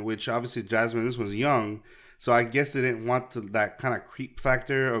Jasmine, which obviously Jasmine, this was young. So I guess they didn't want that kind of creep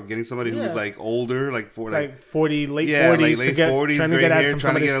factor of getting somebody who's like older, like 40, late 40s, late 40s, gray hair,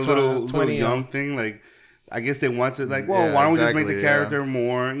 trying to get a little young thing. Like, I guess they wanted why don't we just make the character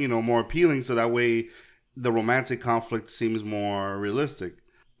more, more appealing, so that way the romantic conflict seems more realistic.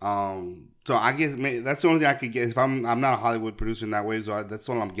 So I guess that's the only thing I could get. If I'm not a Hollywood producer in that way, so that's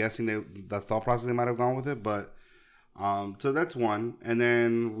what I'm guessing. The thought process they might have gone with it, but so that's one. And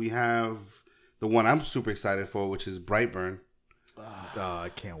then we have the one I'm super excited for, which is Brightburn. I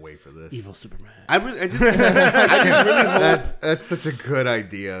can't wait for this. Evil Superman. I just really hope that's such a good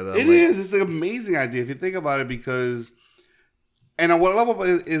idea, though. It is. It's an amazing idea if you think about it, because. And what I love about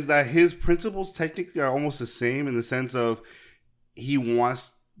it is that his principles technically are almost the same, in the sense of he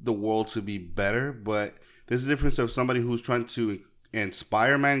wants the world to be better, but there's a difference of somebody who's trying to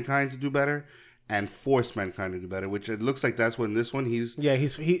inspire mankind to do better and force mankind to do better, which it looks like that's what in this one he's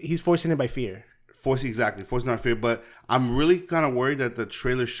forcing it by fear. Forcing it by fear. But I'm really kind of worried that the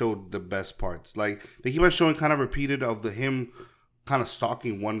trailer showed the best parts. Like they keep on showing kind of repeated of him kind of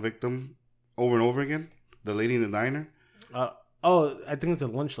stalking one victim over and over again, the lady in the diner. I think it's the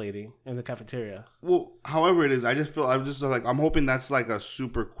lunch lady in the cafeteria. Well, however it is, I'm hoping that's like a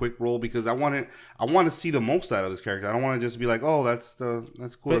super quick role, because I want to see the most out of this character. I don't want to just be like, oh, that's cool.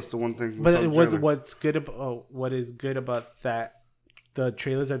 That's the one thing. But what is good about that, the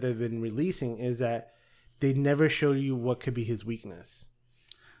trailers that they've been releasing, is that they never show you what could be his weakness.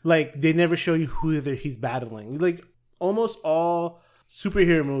 Like they never show you who he's battling. Like almost all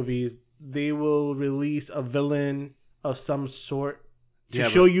superhero movies, they will release a villain of some sort to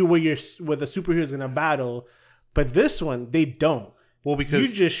show you where the superhero is gonna battle, but this one they don't. Well,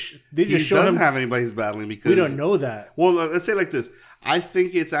 because they doesn't have anybody he's battling, because we don't know that. Well, let's say it like this. I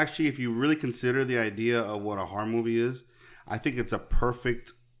think it's actually, if you really consider the idea of what a horror movie is, I think it's a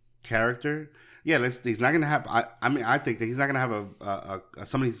perfect character he's not gonna have. I mean, I think that he's not gonna have a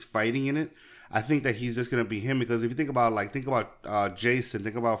somebody who's fighting in it. I think that he's just gonna be him because if you think about Jason,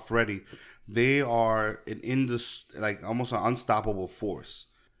 think about Freddy, they are almost an unstoppable force,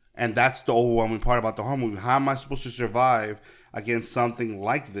 and that's the overwhelming part about the horror movie. How am I supposed to survive against something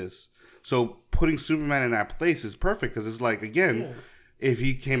like this? So putting Superman in that place is perfect because it's like again, if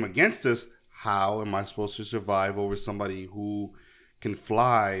he came against us, how am I supposed to survive over somebody who can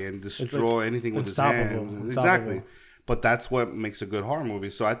fly and destroy anything with his hands? Exactly. But that's what makes a good horror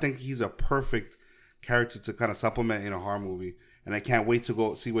movie. So I think he's a perfect character to kind of supplement in a horror movie. And I can't wait to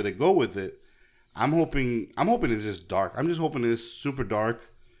go see where they go with it. I'm hoping it's just dark. I'm just hoping it's super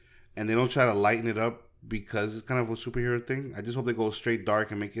dark and they don't try to lighten it up because it's kind of a superhero thing. I just hope they go straight dark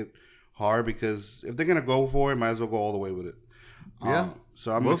and make it hard because if they're going to go for it, might as well go all the way with it. Yeah.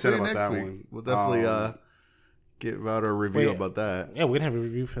 So I'm excited about that one. We'll definitely give out a review about that. Yeah, we're gonna have a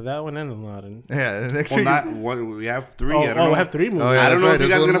review for that one and Aladdin. Yeah, next week. We have 3. I don't know. We have 3 movies. I don't know if you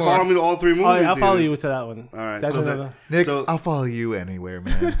guys are gonna follow me to all 3 movies. Oh, yeah, I'll follow you to that one. All right. That's Nick, I'll follow you anywhere,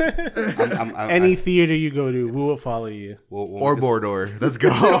 man. Any theater you go to, we will follow you. Or Mordor. Let's go.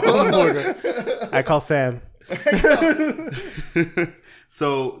 I call Sam.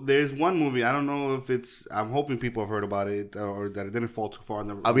 So there's one movie. I don't know if it's. I'm hoping people have heard about it or that it didn't fall too far on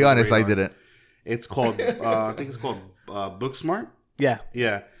the. I'll be honest, I didn't. It's called. I think it's called Booksmart. Yeah.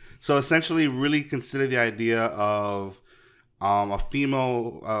 Yeah. So essentially, really consider the idea of a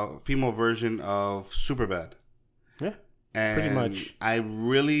female version of Superbad. Yeah. And pretty much. I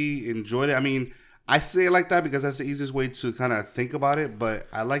really enjoyed it. I mean, I say it like that because that's the easiest way to kind of think about it. But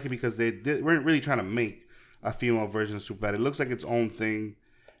I like it because they weren't really trying to make a female version of Superbad. It looks like its own thing,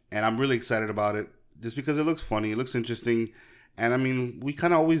 and I'm really excited about it just because it looks funny, it looks interesting, and I mean, we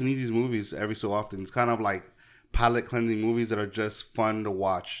kind of always need these movies every so often. It's kind of like palate cleansing movies that are just fun to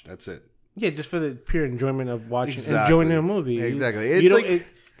watch. That's it. Yeah, just for the pure enjoyment of watching, enjoying a movie. Exactly. It's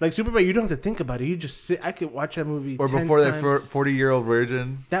like Superbad, you don't have to think about it. You just sit. I could watch that movie. Or 10 before times. that 40-year-old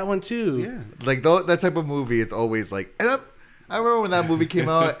virgin. That one too. Yeah. Like that type of movie. It's always like. And I remember when that movie came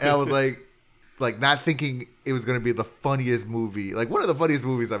out, and I was like not thinking it was going to be the funniest movie. Like one of the funniest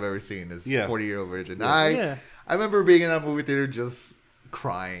movies I've ever seen is 40-Year-Old Virgin. Yeah. I remember being in that movie theater just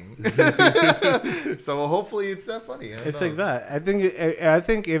crying. So hopefully it's that funny. It's like that. I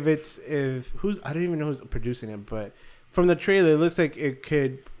think if who's I don't even know who's producing it, but from the trailer it looks like it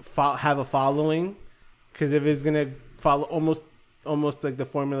could have a following, because if it's gonna follow almost like the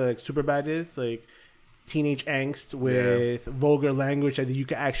formula like Superbad is, like teenage angst with vulgar language that you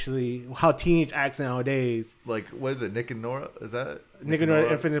can actually how teenage acts nowadays. Like what is it? Nick and Nora? Is that Nick and Nora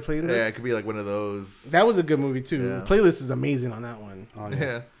Infinite Playlist? Yeah, it could be like one of those. That was a good movie too. Yeah. Playlist is amazing on that one. Oh,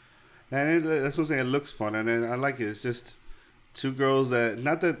 yeah. And that's what I'm saying. It looks fun, and I like it. It's just 2 girls that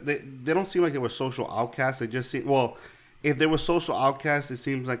not that they don't seem like they were social outcasts. They just seem if they were social outcasts, it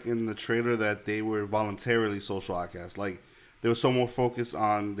seems like in the trailer that they were voluntarily social outcasts. Like they were so more focused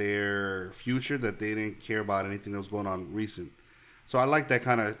on their future that they didn't care about anything that was going on recent. So I like that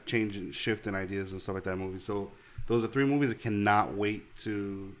kind of change and shift in ideas and stuff like that movie. So those are 3 movies I cannot wait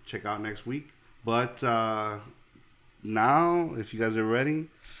to check out next week. But now, if you guys are ready,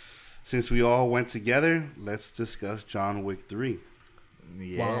 since we all went together, let's discuss John Wick 3.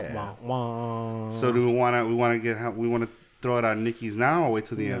 Yeah. Wah, wah, wah. So do we want to throw it on Nikki's now or wait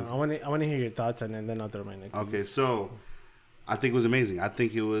till the end? I want to hear your thoughts on it, and then I'll throw my Nikki's. Okay, so I think it was amazing. I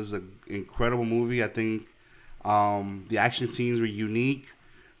think it was an incredible movie. I think the action scenes were unique.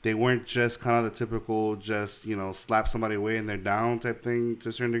 They weren't just kind of the typical just, slap somebody away and they're down type thing to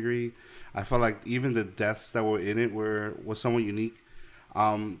a certain degree. I felt like even the deaths that were in it was somewhat unique.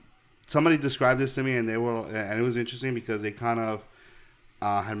 Somebody described this to me and it was interesting because they kind of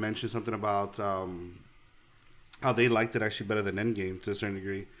had mentioned something about how they liked it actually better than Endgame to a certain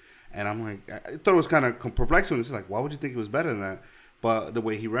degree. And I'm like, I thought it was kind of perplexing. It's like, why would you think it was better than that? But the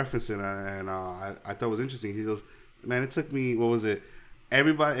way he referenced it, and I thought it was interesting. He goes, man, it took me, what was it?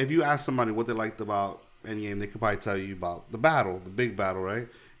 Everybody, if you ask somebody what they liked about Endgame, they could probably tell you about the battle, the big battle, right?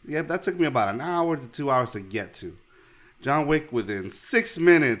 Yeah, that took me about an hour to 2 hours to get to. John Wick, within 6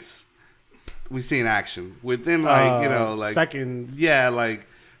 minutes, we see an action. Within seconds. Yeah, like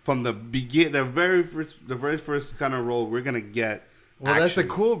from the very first kind of role, we're gonna get. Well, action. that's a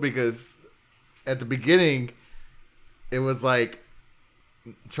cool because at the beginning, it was like,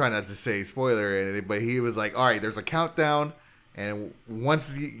 try not to say spoiler or anything, but he was like, all right, there's a countdown. And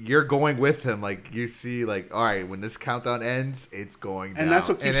once you're going with him, like you see, like, all right, when this countdown ends, it's going down. And that's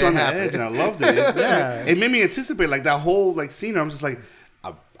what keeps you on the edge, and I loved it. Yeah. It made me anticipate, like, that whole, like, scene. I'm just like,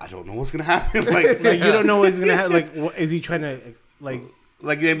 I don't know what's going to happen. Like, you don't know what's going to happen. Like, is he trying to, like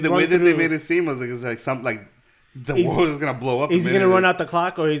Like the way that they made it seem was like it's like something like the world is gonna blow up. He's gonna run out the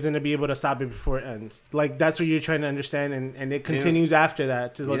clock, or he's gonna be able to stop it before it ends. Like that's what you're trying to understand, and it continues after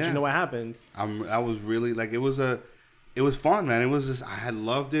that to let you know what happens. I was really like it was fun, man. It was just I had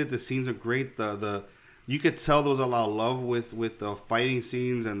loved it. The scenes are great. The you could tell there was a lot of love with the fighting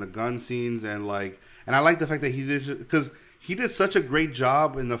scenes and the gun scenes and I like the fact that he did because he did such a great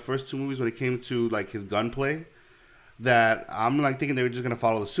job in the first two movies when it came to like his gunplay. That I'm like thinking they were just gonna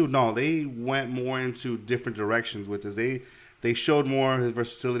follow the suit. No, they went more into different directions with this. They showed more his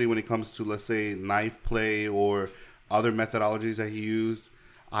versatility when it comes to, let's say, knife play or other methodologies that he used.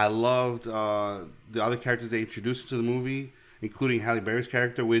 I loved the other characters they introduced into the movie, including Halle Berry's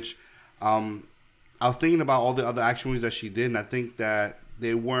character, which I was thinking about all the other action movies that she did, and I think that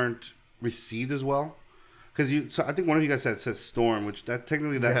they weren't received as well. Because I think one of you guys said Storm, which that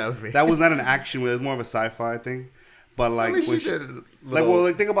technically that was not an action movie. It was more of a sci-fi thing. But like, she did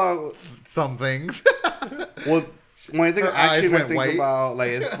think about some things. Well, when I think of action, I think about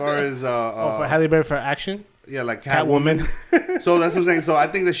like as far as for Halle Berry for action. Yeah, like Catwoman. So that's what I'm saying. So I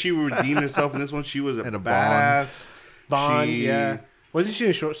think that she redeemed herself in this one. She was a badass. Bond, yeah. Wasn't she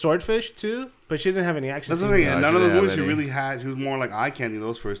in Swordfish too? But she didn't have any action. That's the thing. None of those movies she really had. She was more like eye candy.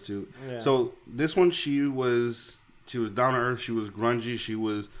 Those first two. Yeah. So this one, she was down to earth. She was grungy.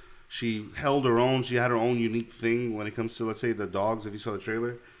 She held her own. She had her own unique thing when it comes to, let's say, the dogs, if you saw the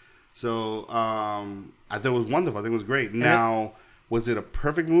trailer. So, I thought it was wonderful. I think it was great. Now, was it a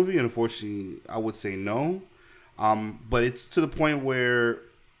perfect movie? Unfortunately, I would say no. But it's to the point where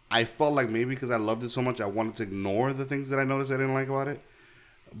I felt like maybe because I loved it so much, I wanted to ignore the things that I noticed I didn't like about it.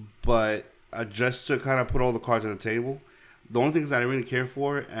 But just to kind of put all the cards on the table, the only things that I really care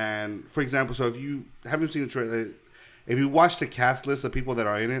for, and for example, so if you haven't seen the trailer, if you watch the cast list of people that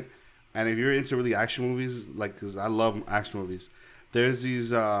are in it, and if you're into really action movies, like, because I love action movies, there's these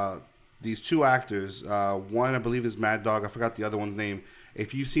two actors. One I believe is Mad Dog. I forgot the other one's name.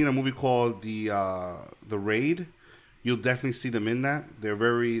 If you've seen a movie called The Raid, you'll definitely see them in that. They're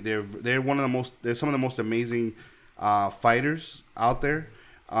some of the most amazing fighters out there.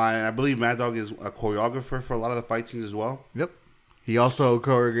 And I believe Mad Dog is a choreographer for a lot of the fight scenes as well. Yep. He also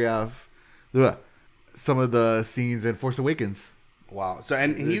choreographed some of the scenes in Force Awakens. Wow. So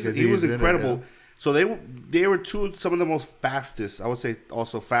and he was incredible. It, yeah. So they were some of the most fastest, I would say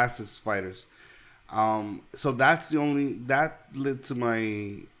also fastest fighters. So that led to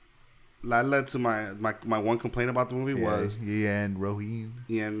my one complaint about the movie was Ian Roheen.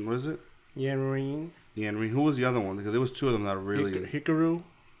 Ian, what is it? Ian Roheen. Who was the other one? Because there was two of them that really Hikaru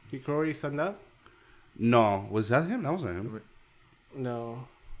Sanda? No, was that him? That wasn't him. No.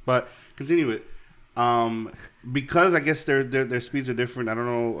 But continue it. Because I guess their speeds are different. I don't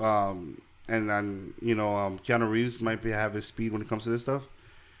know. And then Keanu Reeves might have his speed when it comes to this stuff.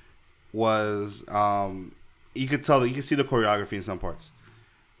 Was you could tell that you could see the choreography in some parts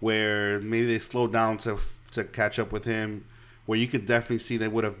where maybe they slowed down to catch up with him. Where you could definitely see they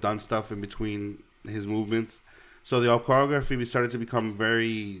would have done stuff in between his movements. So the choreography started to become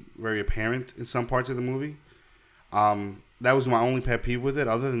very, very apparent in some parts of the movie. That was my only pet peeve with it.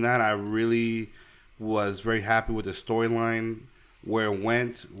 Other than that, I really was very happy with the storyline, where it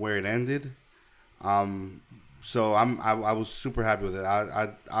went, where it ended. So I was super happy with it.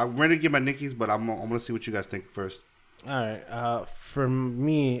 I'm ready to give my Nickies, but I'm gonna see what you guys think first. All right. For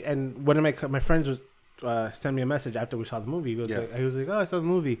me, and one of my friends was sent me a message after we saw the movie. He was like, "Oh, I saw the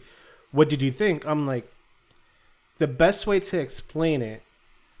movie. What did you think?" I'm like, the best way to explain it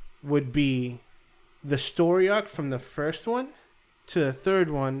would be the story arc from the first one to the third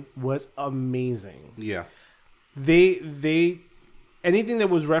one was amazing. Yeah. They anything that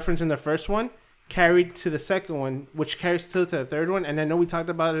was referenced in the first one carried to the second one, which carries still to the third one. And I know we talked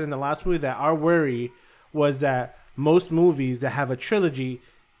about it in the last movie that our worry was that most movies that have a trilogy,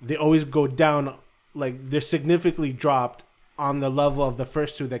 they always go down, like they're significantly dropped on the level of the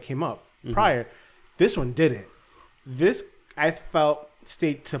first two that came up prior. This one didn't. This, I felt,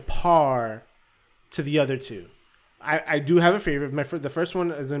 stayed to par to the other two. I do have a favorite. The first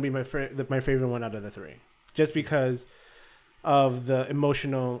one is going to be my favorite one out of the three, just because of the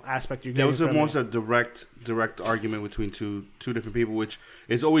emotional aspect you're getting. There was almost a direct argument between two different people, which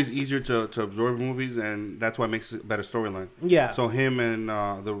is always easier to absorb movies, and that's why it makes a better storyline. Yeah. So him and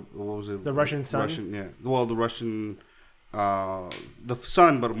the Russian son. The Russian, the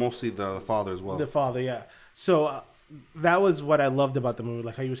son, but mostly the father as well. The father, yeah. So that was what I loved about the movie,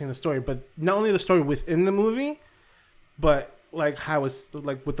 like how you were saying the story, but not only the story within the movie, but like how it's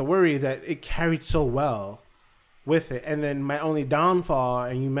like with the worry that it carried so well with it. And then my only downfall,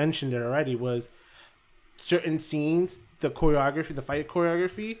 and you mentioned it already, was certain scenes the fight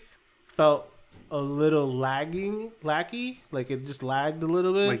choreography, felt a little lacky. Like it just lagged a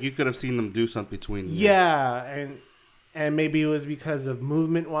little bit. Like you could have seen them do something between. Yeah, and maybe it was because of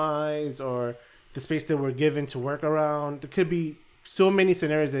movement wise or the space that we're given to work around. There could be so many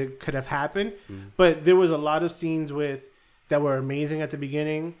scenarios that could have happened, but there was a lot of scenes that were amazing at the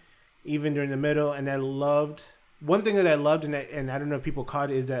beginning, even during the middle. And I loved one thing that I loved, and I don't know if people caught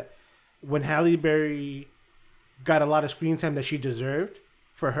it, is that when Halle Berry got a lot of screen time that she deserved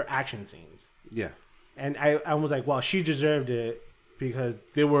for her action scenes. Yeah, and I was like, well, she deserved it because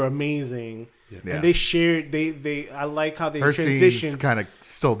they were amazing. Yeah. And they shared. I like how they her transitioned. scenes kind of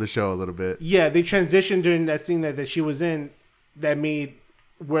stole the show a little bit. Yeah, they transitioned during that scene that she was in, that made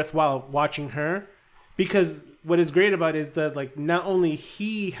worthwhile watching her, because what is great about it is that like not only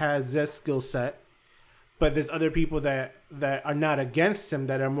he has this skill set, but there's other people that are not against him,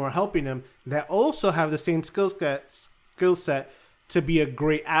 that are more helping him, that also have the same skill set to be a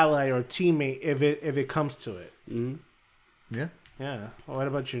great ally or teammate if it comes to it. Mm-hmm. Yeah. Yeah. What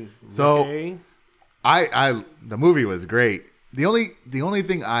about you? So Ray? the movie was great. The only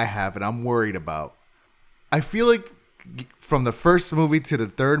thing I have and I'm worried about, I feel like from the first movie to the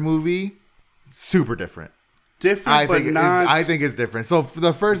third movie, super different. I think it's different. So for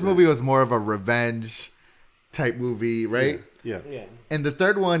the first movie was more of a revenge type movie, right? Yeah. And the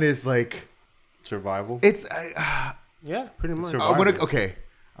third one is like survival. It's yeah, pretty much. I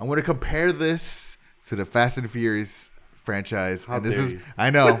want to compare this to the Fast and Furious franchise. How and this dare is you. I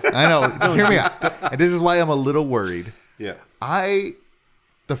know. Just hear me out. And this is why I'm a little worried. Yeah.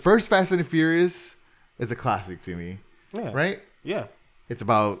 The first Fast and Furious is a classic to me. Yeah. Right? Yeah. It's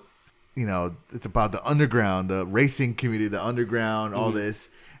about the underground, the racing community, the underground, all this.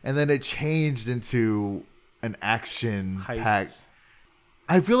 And then it changed into an action pack.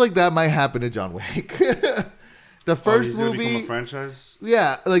 I feel like that might happen to John Wick. The first movie become a franchise?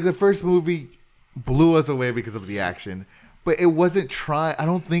 Yeah, like the first movie blew us away because of the action. But it wasn't I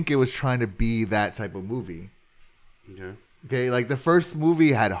don't think it was trying to be that type of movie. Okay, like the first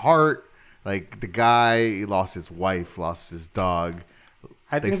movie had heart. Like the guy lost his wife, lost his dog.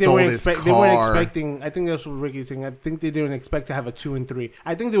 I think they weren't expecting. I think that's what Ricky's saying. I think they didn't expect to have a 2 and 3.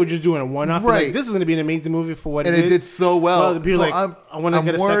 I think they were just doing a one-off. Right. Like, this is going to be an amazing movie for what and it it did so well.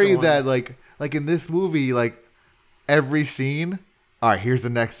 I'm worried that like in this movie, like every scene. All right, here's the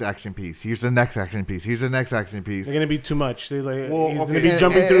next action piece. Here's the next action piece. Here's the next action piece. They're gonna be too much. He's gonna okay. be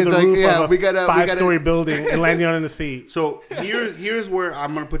jumping through the roof of a five-story gotta... building and landing on his feet. So here's where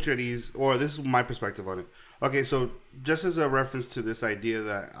I'm gonna put you at ease, or this is my perspective on it. Okay, so just as a reference to this idea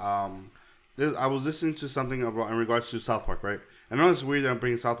that I was listening to something about in regards to South Park, right? I know it's weird that I'm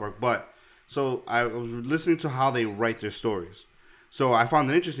bringing South Park, but so I was listening to how they write their stories. So I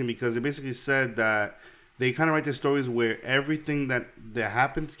found it interesting because it basically said that they kind of write their stories where everything that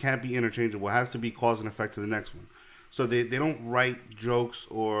happens can't be interchangeable. It has to be cause and effect to the next one. So they don't write jokes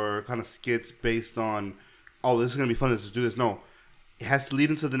or kind of skits based on, oh, this is going to be fun, let's just do this. No, it has to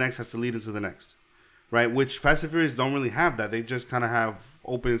lead into the next, right? Which Fast and Furious don't really have that. They just kind of have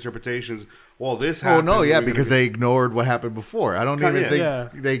open interpretations. Well, this happened. Oh, no, yeah, because they ignored what happened before. I don't even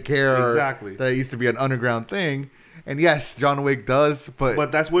think they care exactly that it used to be an underground thing. And yes, John Wick does,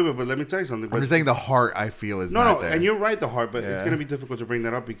 but that's weird. But let me tell you something. I'm just saying the heart I feel is not there. And you're right, the heart, but it's going to be difficult to bring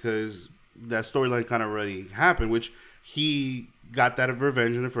that up because that storyline kind of already happened, which he got that of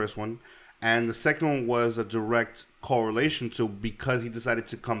revenge in the first one, and the second one was a direct correlation to because he decided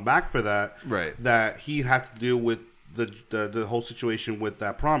to come back for that. Right. That he had to deal with the whole situation with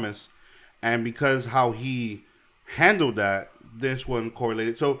that promise, and because how he handled that, this one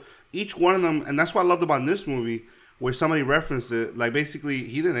correlated. So each one of them, and that's what I loved about this movie. Where somebody referenced it, like basically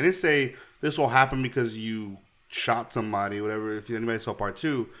they didn't say this all happened because you shot somebody or whatever. If anybody saw part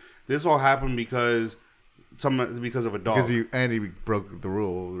 2, this all happened because of a dog. Because he broke the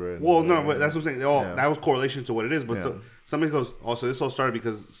rule. Right? Well, no, but that's what I'm saying. That was correlation to what it is. But somebody goes, so this all started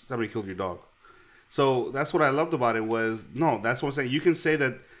because somebody killed your dog. So that's what I loved about it was, no, that's what I'm saying. You can say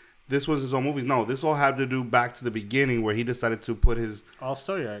that this was his own movie. No, this all had to do back to the beginning where he decided to put his... all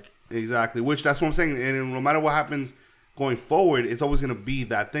story arc. Exactly, which that's what I'm saying. And no matter what happens going forward, it's always going to be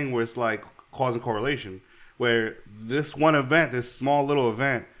that thing where it's like cause and correlation. Where this one event, this small little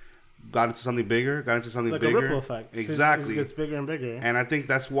event, got into something bigger, like a ripple effect. Exactly. It gets bigger and bigger. And I think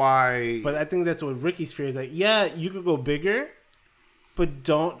that's why... But I think that's what Ricky's fear is. Like, yeah, you could go bigger, but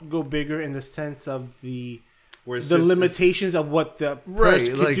don't go bigger in the sense of the limitations of what the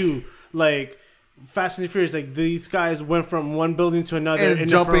person could do. Like... Fast and Furious, like these guys went from one building to another and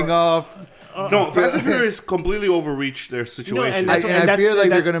jumping off. No, Fast and Furious completely overreached their situation. I feel like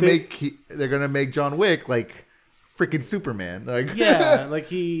they're gonna make John Wick like freaking Superman. Like yeah, like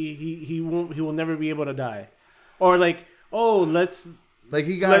he will never be able to die, or like let's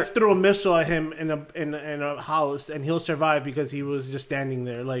throw a missile at him in a house and he'll survive because he was just standing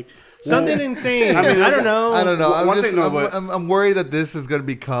there, like something insane. I mean, I don't know. I'm worried that this is gonna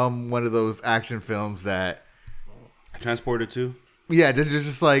become one of those action films that Transporter 2. Yeah, they're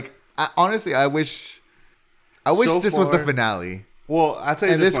just like honestly, I wish this was the finale. Well, I'll tell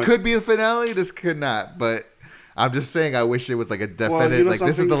you, and this could be the finale. This could not, but I'm just saying I wish it was like a definite.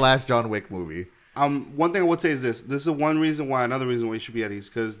 This is the last John Wick movie. One thing I would say is this. This is one reason why. Another reason why you should be at ease,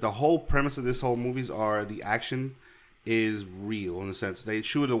 because the whole premise of this whole movies are the action is real in a sense. They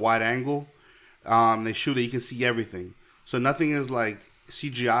shoot at a wide angle. They shoot that you can see everything. So nothing is like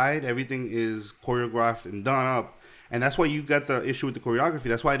CGI'd. Everything is choreographed and done up. And that's why you got the issue with the choreography.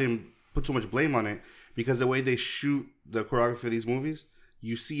 That's why I didn't put so much blame on it, because the way they shoot the choreography of these movies,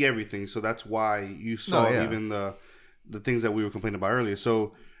 you see everything. So that's why you saw even the things that we were complaining about earlier.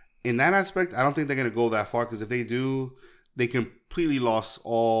 So in that aspect, I don't think they're going to go that far, because if they do, they completely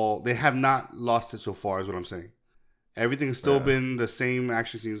they have not lost it so far, is what I'm saying. Everything has still been the same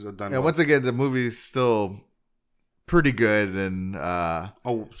action scenes are done. Yeah, once again, the movie's still pretty good, and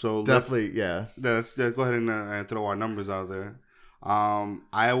definitely, Let's go ahead and throw our numbers out there.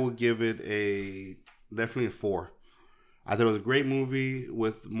 I will give it definitely a 4. I thought it was a great movie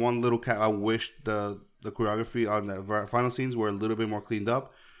with one little I wish the choreography on the final scenes were a little bit more cleaned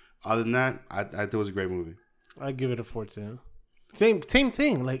up. Other than that, I thought it was a great movie. I give it a 4 too. Same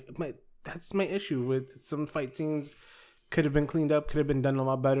thing. Like that's my issue with some fight scenes. Could have been cleaned up. Could have been done a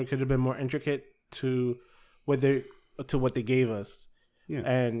lot better. Could have been more intricate to what they gave us.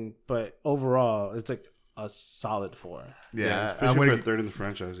 Yeah. But overall, it's like a solid 4. Yeah, especially for a third in the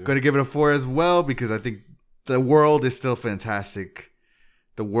franchise. Yeah. Going to give it a 4 as well, because I think the world is still fantastic.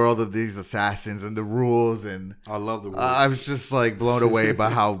 The world of these assassins and the rules, and I love the rules. I was just like blown away by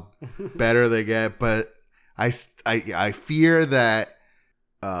how better they get, but I fear that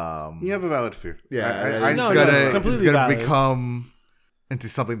you have a valid fear. Yeah, it's gonna become into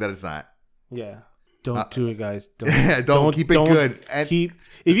something that it's not. Yeah, don't do it, guys. Don't keep it good. And if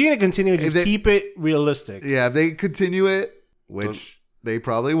you're gonna continue, keep it realistic. Yeah, if they continue it, which they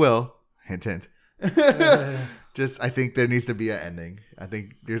probably will. Hint, hint. I think there needs to be an ending. I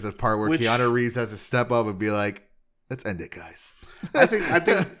think there's a part where Keanu Reeves has to step up and be like, "Let's end it, guys." I think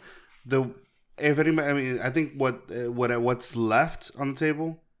what's left on the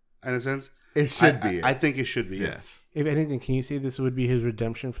table, in a sense, it should be. I think it should be. Yes. If anything, can you say this would be his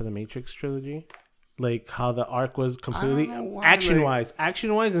redemption for the Matrix trilogy? Like how the arc was completely action-wise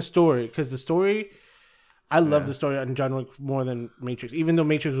and story, because the story. I love the story on John Wick more than Matrix, even though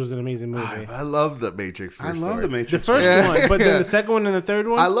Matrix was an amazing movie. I love the Matrix. I love the Matrix. The first one, but then the second one and the third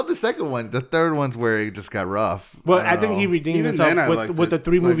one. I love the second one. The third one's where it just got rough. But I think he redeemed himself with the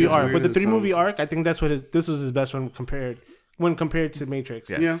 3-movie arc. With the 3-movie arc, I think this was his best one compared to Matrix.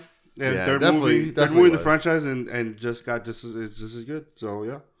 Yes. Yeah. Third movie in the franchise, and just got just as good. So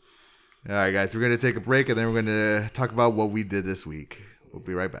yeah. All right, guys, we're gonna take a break, and then we're gonna talk about what we did this week. We'll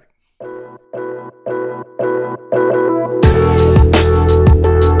be right back.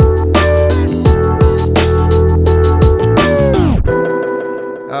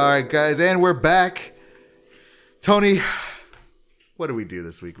 All right, guys, and we're back. Tony, what did we do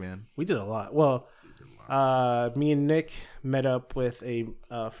this week, man? We did a lot. Well, me and Nick met up with a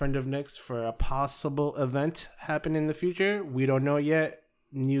friend of Nick's for a possible event happening in the future. We don't know yet.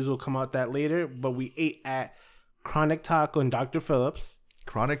 News will come out that later. But we ate at Chronic Taco and Dr. Phillips.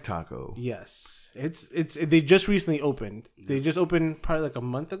 Chronic Taco. Yes. It's they just recently opened. They just opened probably like a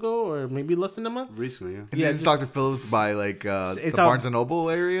month ago, or maybe less than a month. Recently, yeah. And this is Dr. Phillips by like the Barnes and Noble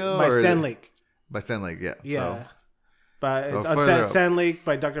area, by Sand Lake. By Sand Lake, yeah. Yeah. By Sand Lake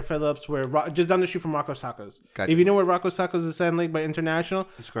by Dr. Phillips, just down the street from Rocco's Tacos. Gotcha. If you know where Rocco's Tacos is, Sand Lake by International,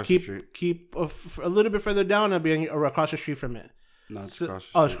 it's across the street. Keep a little bit further down, I'll be across the street from it. No, it's across the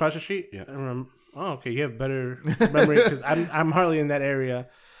street. Oh, it's across the street? Yeah. Oh, okay. You have better memory because I'm hardly in that area.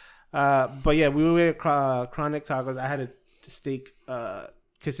 But yeah, we were at Chronic Tacos. I had a steak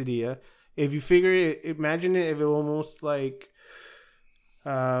quesadilla. If you figure it, imagine it if it was almost like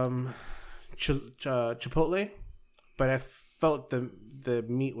Chipotle, but I felt the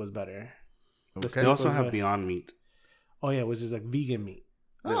meat was better. Okay. They also have better. Beyond Meat. Oh yeah, which is like vegan meat.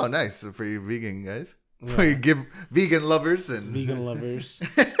 Oh, nice for you vegan guys. Yeah. For you vegan lovers.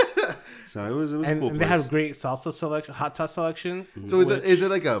 So it was and, cool. And they have great salsa selection, hot sauce selection. Mm-hmm. So is it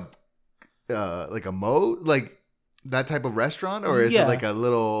like a mode? Like that type of restaurant, or is it like a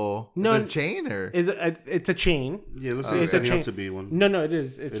little? No, is it a chain or? It's a chain. Yeah, it looks like it's a chain to be one. No, it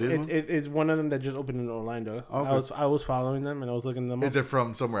is. It's one of them that just opened in Orlando. Okay. I was following them and I was looking them up. Is it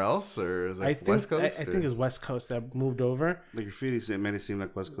from somewhere else or is it West Coast? I think it's West Coast that moved over. The graffiti made it seem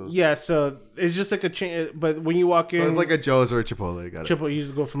like West Coast. Yeah, so it's just like a chain. But when you walk in, so it's like a Joe's or a Chipotle. Got it. Chipotle, you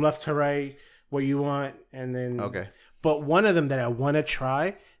just go from left to right, what you want, and then okay. But one of them that I want to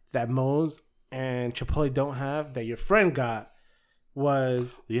try that Moe's and Chipotle don't have that your friend got. It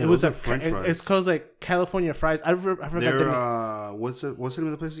was a French fries. It's called like California fries. I forgot the name. What's the name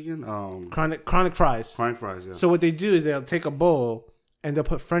of the place again? Chronic Fries. Chronic Fries. Yeah. So what they do is they'll take a bowl and they'll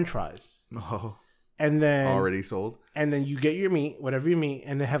put French fries. Oh. And then already sold. And then you get your meat, whatever you meat,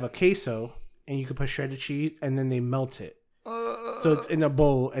 and they have a queso, and you can put shredded cheese, and then they melt it. So it's in a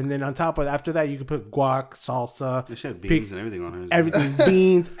bowl, and then on top of after that, you can put guac, salsa. They should have beans and everything on it. Everything,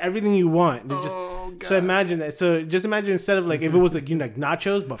 beans, everything you want. God. So imagine that. So just imagine instead of like if it was like like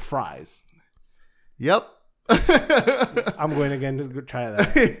nachos, but fries. Yep. I'm going again to go try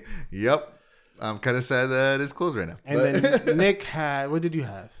that. Yep. I'm kind of sad that it's closed right now. And then Nick had. What did you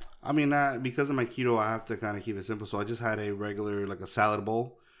have? I mean, because of my keto, I have to kind of keep it simple. So I just had a regular like a salad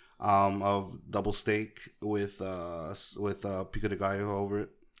bowl. Of double steak with pico de gallo over it.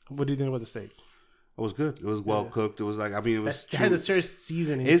 What do you think about the steak? It was good. It was well cooked. It was like it was. It had a serious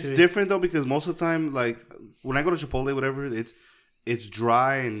seasoning. It's different though because most of the time, like when I go to Chipotle, whatever, it's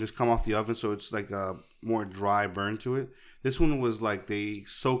dry and just come off the oven, so it's like a more dry burn to it. This one was like they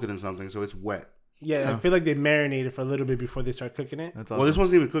soak it in something, so it's wet. Yeah, I feel like they marinated for a little bit before they start cooking it. That's awesome. Well, this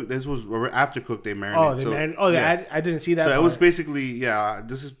wasn't even cooked. This was after cooked. They marinated. I didn't see that. So part. It was basically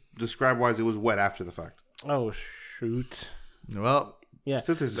This is describe wise. It was wet after the fact. Oh shoot! Well, yeah.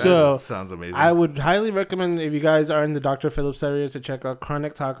 So sounds amazing. I would highly recommend if you guys are in the Dr. Phillips area to check out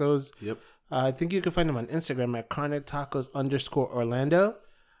Chronic Tacos. Yep. I think you can find them on Instagram at Chronic Tacos _Orlando.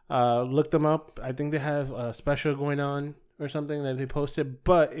 Look them up. I think they have a special going on or something that they posted.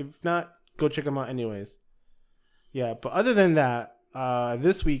 But if not, go check them out anyways. Yeah, but other than that,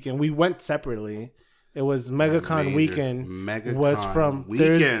 this weekend we went separately. It was MegaCon weekend. MegaCon was from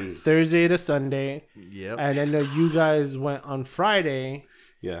Thursday to Sunday. Yep. And I know you guys went on Friday.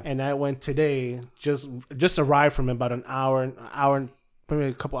 Yeah. And I went today. Just arrived from about an hour, maybe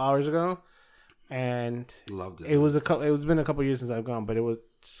a couple hours ago. And loved it. It's been a couple years since I've gone, but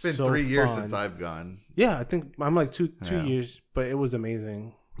it's been 3 years since I've gone. Yeah, I think I'm like two years, but it was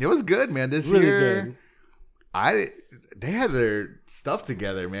amazing. It was good, man. This really year, good. They had their stuff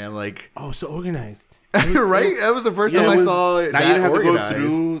together, man. Like, so organized, right? That was the first time I saw it. Now you didn't have to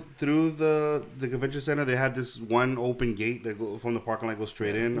go through the convention center. They had this one open gate that go from the parking lot, go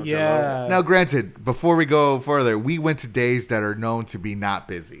straight in. Yeah. Now, granted, before we go further, we went to days that are known to be not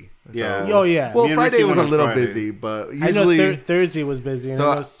busy. Yeah. So, yeah. Well, Friday was a little busy, but usually I know Thursday was busy, and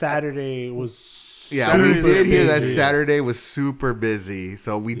so Saturday was. Yeah, we did hear that Saturday was super busy,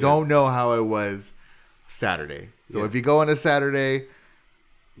 so we don't know how it was Saturday. So if you go on a Saturday,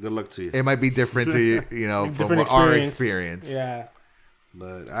 good luck to you. It might be different to you, from our experience. Yeah,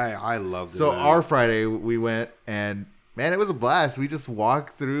 but I loved it. So our Friday we went, and man, it was a blast. We just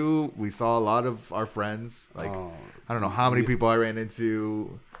walked through. We saw a lot of our friends. Like I don't know how many people I ran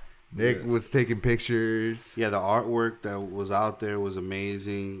into. Nick was taking pictures. Yeah, the artwork that was out there was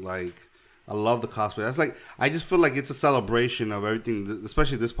amazing. Like, I love the cosplay. That's like, I just feel like it's a celebration of everything,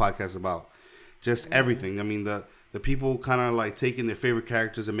 especially this podcast is about. Just everything. I mean, the people kind of like taking their favorite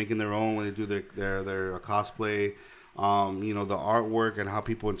characters and making their own when they do their cosplay. The artwork and how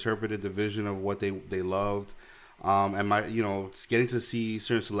people interpreted the vision of what they loved. And getting to see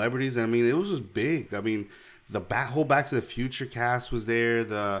certain celebrities. And I mean, it was just big. I mean, the whole Back to the Future cast was there.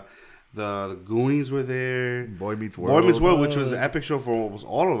 The Goonies were there. Boy Meets World, which was an epic show for almost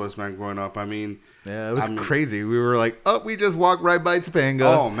all of us, man, growing up. I mean, yeah, it was crazy. We were like, we just walked right by Topanga.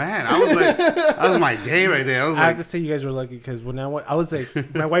 Oh man, I was like, that was my day right there. I have to say, you guys were lucky because when I was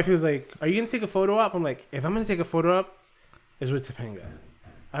like, my wife was like, "Are you gonna take a photo op?" I'm like, "If I'm gonna take a photo op, it's with Topanga.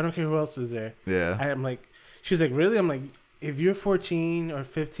 I don't care who else is there." Yeah, I'm like, she's like, "Really?" I'm like, "If you're 14 or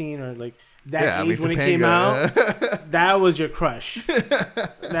 15 or like." That age when Topanga. It came out, that was your crush.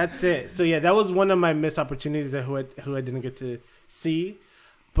 That's it. So yeah, that was one of my missed opportunities who I didn't get to see.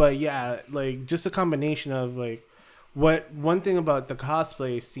 But yeah, like just a combination of like one thing about the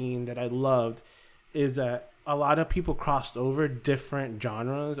cosplay scene that I loved is that a lot of people crossed over different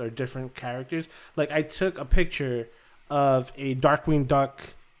genres or different characters. Like I took a picture of a Darkwing Duck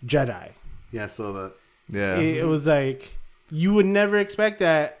Jedi. Yeah, I saw that. Yeah, it was like. You would never expect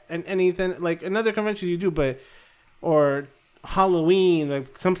that in anything like another convention you do, or Halloween,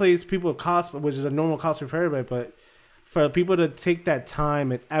 like someplace people cosplay, which is a normal cosplay for everybody. But for people to take that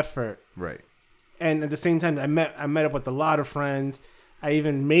time and effort. Right. And at the same time, I met up with a lot of friends. I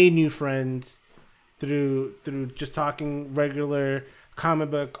even made new friends through just talking regular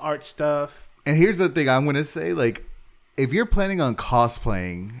comic book art stuff. And here's the thing I'm gonna say: like, if you're planning on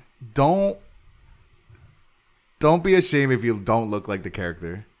cosplaying, don't be ashamed if you don't look like the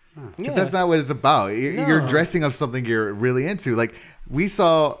character. Because that's not what it's about. You're dressing up something you're really into. Like, we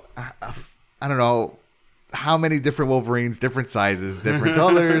saw, I don't know how many different Wolverines, different sizes, different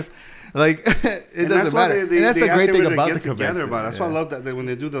colors. Like, it doesn't matter. And that's the great thing about the convention. That's why I love that when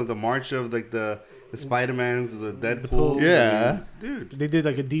they do the march of like the Spider-Mans, the Deadpool. Yeah. Dude. They did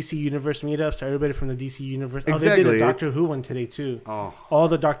like a DC Universe meetup, so everybody from the DC Universe. Exactly. Oh, they did a Doctor Who one today too. Oh. All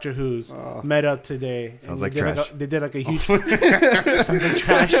the Doctor Who's met up today. Sounds like trash. They did like a huge... Sounds like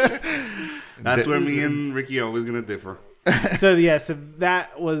trash. That's where me and Ricky are always going to differ. So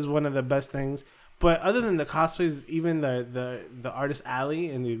that was one of the best things. But other than the cosplays, even the artist alley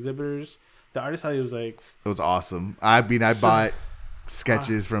and the exhibitors, the artist alley was like... It was awesome. I mean, I bought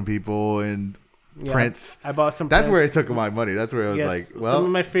sketches from people and... prints. I bought some. That's prints. where it took my money. That's where I was like, well, some of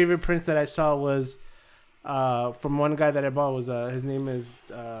my favorite prints that I saw was from one guy that I bought was his name is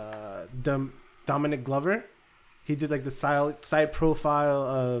Dominic Glover. He did like the side profile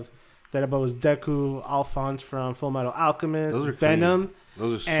of that I bought was Deku, Alphonse from Full Metal Alchemist, Those are Venom. Clean.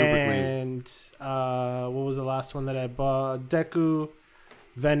 Those are super clean. And what was the last one that I bought? Deku,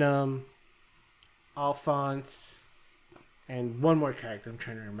 Venom, Alphonse, and one more character I'm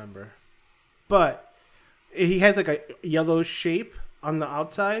trying to remember. But he has like a yellow shape on the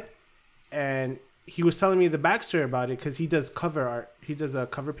outside, and he was telling me the backstory about it because he does cover art. He does a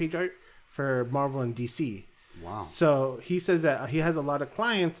cover page art for Marvel and DC. Wow. So he says that he has a lot of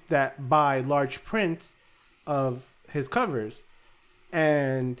clients that buy large prints of his covers,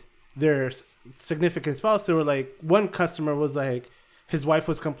 and their significant spouse. They were like, one customer was like, his wife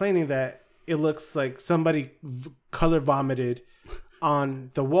was complaining that it looks like somebody color vomited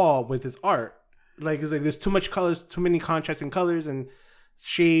on the wall with his art. Like, it's like there's too much colors, too many contrasting colors and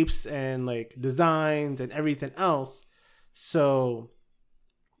shapes and like designs and everything else. So,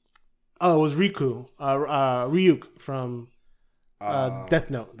 it was Ryuk from Death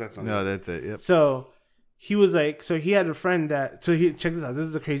Note. No, that's it. Yep. So he was like, so he had a friend that, so he, check this out. This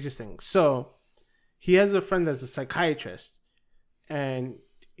is the craziest thing. So he has a friend that's a psychiatrist, and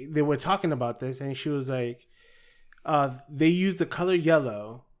they were talking about this, and she was like, they use the color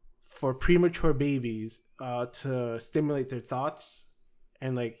yellow for premature babies to stimulate their thoughts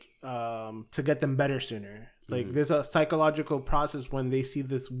and like to get them better sooner. Like there's a psychological process when they see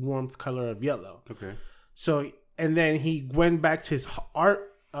this warmth color of yellow. Okay. So, and then he went back to his art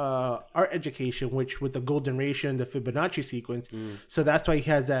education, which with the golden ratio and the Fibonacci sequence. So that's why he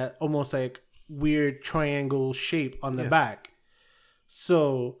has that almost like weird triangle shape on the back.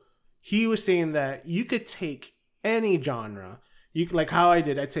 So he was saying that you could take any genre, you like how I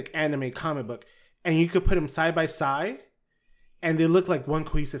did. I took anime, comic book, and you could put them side by side, and they look like one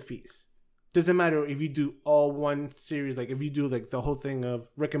cohesive piece. Doesn't matter if you do all one series, like if you do like the whole thing of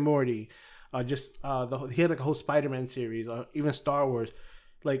Rick and Morty, he had like a whole Spider-Man series, or even Star Wars.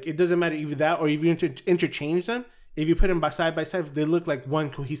 Like it doesn't matter if that or if you interchange them. If you put them side by side, they look like one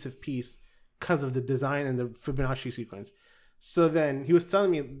cohesive piece because of the design and the Fibonacci sequence. So then he was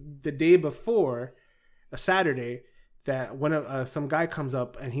telling me the day before, a Saturday, that some guy comes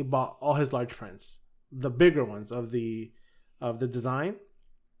up and he bought all his large prints, the bigger ones of the design,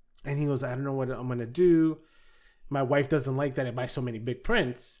 and he goes, I don't know what I'm gonna do. My wife doesn't like that I buy so many big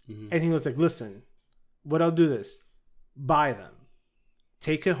prints, and he was like, listen, what I'll do this, buy them,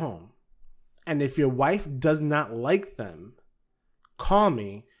 take it home, and if your wife does not like them, call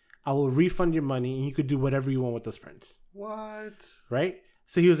me. I will refund your money, and you could do whatever you want with those prints. What? Right?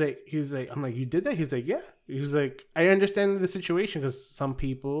 So he was like, I'm like, you did that? He's like, yeah. He was like, I understand the situation because some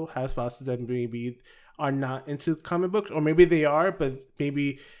people have spouses that maybe are not into comic books, or maybe they are, but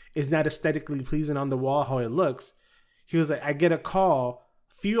maybe it's not aesthetically pleasing on the wall how it looks. He was like, I get a call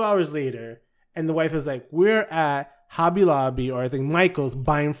a few hours later, and the wife is like, we're at Hobby Lobby, or I think Michael's,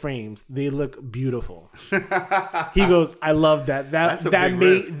 buying frames. They look beautiful. He goes, I love that.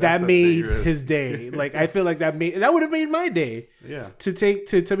 That made his day. Like I feel like that would have made my day. Yeah. To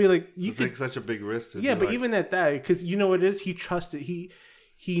be like, you could take such a big risk. Yeah, but like, even at that, because you know what it is, he trusted. He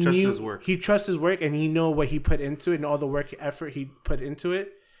knew his work. He trusts his work, and he know what he put into it and all the work effort he put into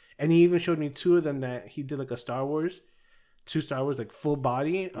it. And he even showed me two of them that he did like a two Star Wars like full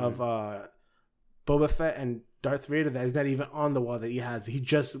body of Boba Fett and Darth Vader that is not even on the wall that he has. He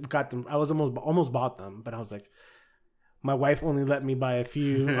just got them. I was almost bought them, but I was like, my wife only let me buy a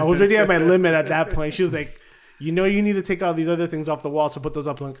few. I was already at my limit at that point. She was like, You know you need to take all these other things off the wall, so put those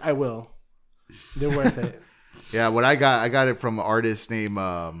up. Like, I will. They're worth it. Yeah, what I got it from an artist named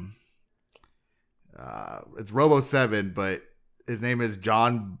it's Robo7, but his name is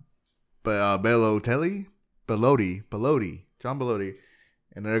John Belotti, John Belotti,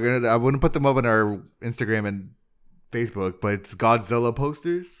 and I wouldn't put them up on our Instagram and Facebook, but it's Godzilla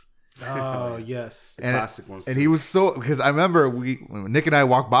posters. Oh yes, the classic ones. And he was so, because I remember Nick and I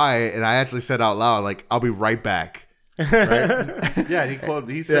walked by and I actually said out loud, like, I'll be right back. Right? Yeah,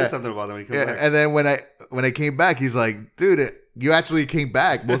 he said something about that when he came back. And then when I came back, he's like, dude, you actually came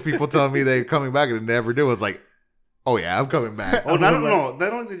back. Most people tell me they're coming back and they never do. I was like, oh yeah, I'm coming back. Oh, no.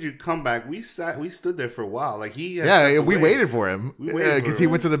 Not only did you come back, we stood there for a while. Like we waited for him because he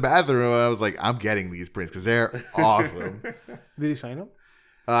went to the bathroom. And I was like, I'm getting these prints because they're awesome. Did he sign them?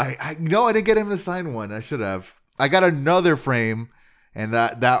 I didn't get him to sign one. I should have. I got another frame, and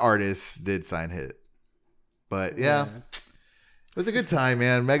that artist did sign it. But yeah, it was a good time,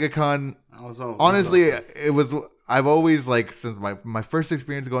 man. MegaCon. Honestly, it was. I've always since my first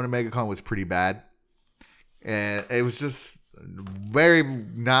experience going to MegaCon was pretty bad, and it was just very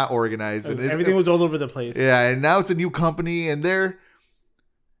not organized. And everything was all over the place. Yeah, and now it's a new company, and they're.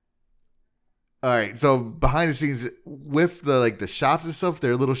 All right, so behind the scenes with the shops and stuff,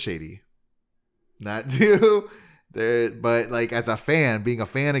 they're a little shady. Not too, but as a fan, being a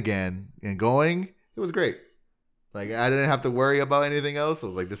fan again and going, it was great. I didn't have to worry about anything else. I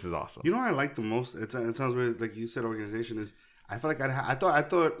was like, this is awesome. You know what I like the most? It sounds weird, like you said, organization is. I feel like I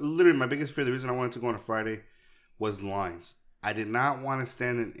thought literally my biggest fear, the reason I wanted to go on a Friday, was lines. I did not want to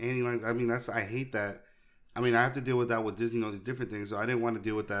stand in any lines. I mean, I hate that. I mean, I have to deal with that with Disney and all these different things, so I didn't want to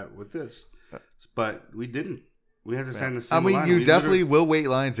deal with that with this. But we didn't. We had to stand the same line. I mean, you definitely will wait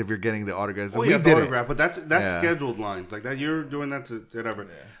lines if you're getting the autographs. Oh, yeah, the autograph, but that's scheduled lines. Like that, you're doing that to whatever. Yeah.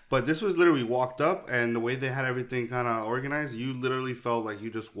 But this was literally walked up, and the way they had everything kind of organized, you literally felt like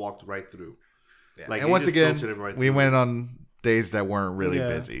you just walked right through. Yeah. And once again, we went on days that weren't really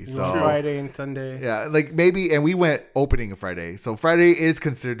busy. So Friday and Sunday. Yeah, maybe, and we went opening Friday. So Friday is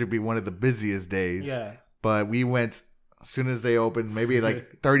considered to be one of the busiest days. Yeah. But we went as soon as they opened, maybe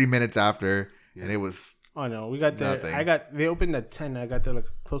 30 minutes after. Yeah. And it was. Oh no, we got there. They opened at 10. I got there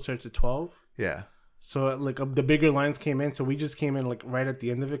closer to 12. Yeah. So the bigger lines came in. So we just came in right at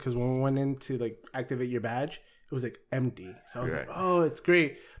the end of it because when we went in to activate your badge, it was empty. So I was like, oh, it's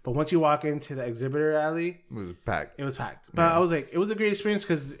great. But once you walk into the exhibitor alley, it was packed. But I was like, it was a great experience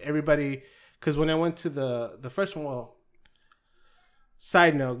because because when I went to the first one, well,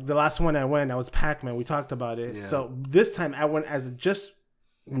 side note, the last one I went, I was Pac-Man. We talked about it. Yeah. So this time I went as just.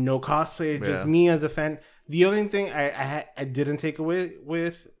 No cosplay, just me as a fan. The only thing I didn't take away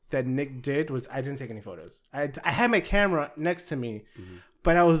with that Nick did was I didn't take any photos. I had my camera next to me,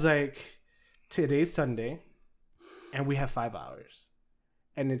 but I was like, today's Sunday, and we have 5 hours,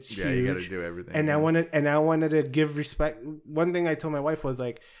 and it's huge. Yeah, you got to do everything. And I wanted to give respect. One thing I told my wife was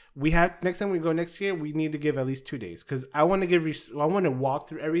we have next time we go next year, we need to give at least 2 days because I want to walk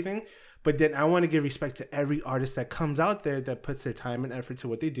through everything. But then I want to give respect to every artist that comes out there that puts their time and effort to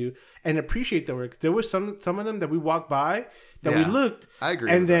what they do and appreciate their work. There were some of them that we walked by that we looked. I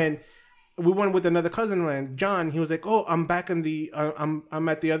agree. And then we went with another cousin, man, John. He was like, "Oh, I'm back in the I'm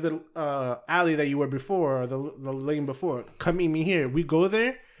at the other alley that you were before, or the lane before. Come meet me here." We go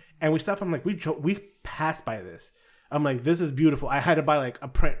there and we stop. I'm like, we passed by this. I'm like, this is beautiful. I had to buy a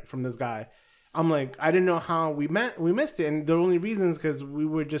print from this guy. I'm like, I didn't know how we missed it, and the only reason is because we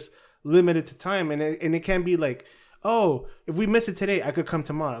were just limited to time, and it can't be oh, if we miss it today, I could come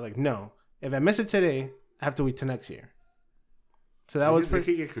tomorrow. No, if I miss it today, I have to wait till next year. So that was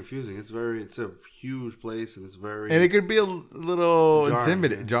pretty. It can get confusing. It's a huge place, and and it could be a little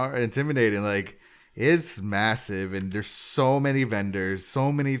intimidating. It's massive, and there's so many vendors,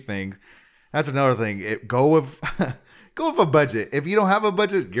 so many things. That's another thing. Go with a budget. If you don't have a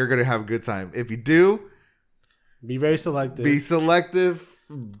budget, you're gonna have a good time. If you do, be very selective. Be selective.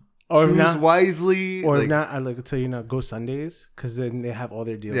 Or choose wisely. Or if not, I'd like to tell you go Sundays because then they have all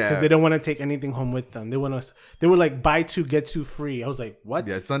their deals. Because they don't want to take anything home with them. They were buy 2, get 2 free. I was like, what?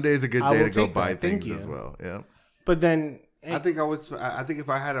 Yeah, Sunday is a good day to go buy things as well. Yeah. But then I think I would. I think if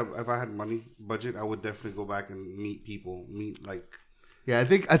I had money budget, I would definitely go back and meet people. Yeah, I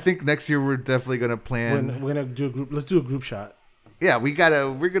think next year we're definitely gonna plan. We're gonna do a group. Let's do a group shot. Yeah, we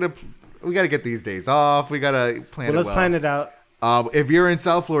gotta get these days off. We gotta plan. Let's plan it out. If you're in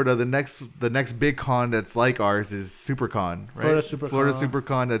South Florida, the next big con that's like ours is SuperCon, right? Florida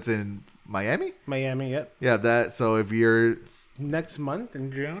SuperCon that's in Miami. Miami, yep. Yeah, that. So if you're next month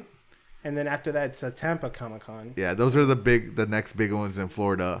in June. And then after that, it's a Tampa Comic Con. Yeah, those are the next big ones in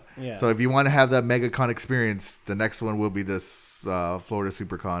Florida. Yeah. So if you want to have that MegaCon experience, the next one will be this Florida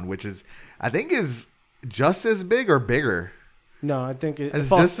SuperCon, which I think is just as big or bigger. No, I think it's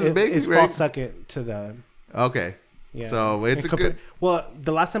just as big. It's right? falls second to them. Okay. Yeah. So it's good. Well,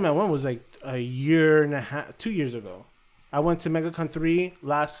 the last time I went was like a year and a half, 2 years ago. I went to MegaCon 3.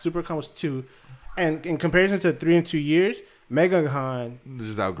 Last SuperCon was 2, and in comparison to 3 and 2 years, MegaCon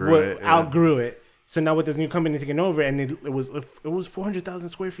just outgrew it. So now with this new company taking over, and it was 400,000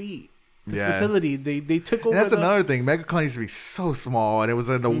 square feet. This facility, they took over. And that's another thing. MegaCon used to be so small, and it was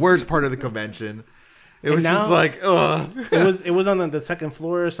in the worst part of the convention. It was just like, ugh. It was on the second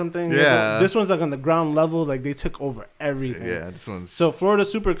floor or something. Yeah. This one's like on the ground level. Like they took over everything. Yeah, this one's so Florida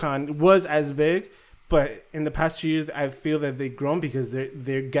SuperCon was as big, but in the past 2 years, I feel that they've grown because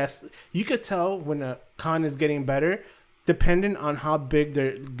their guests. You could tell when a con is getting better, dependent on how big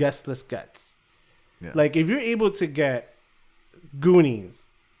their guest list gets. Yeah. Like if you're able to get Goonies,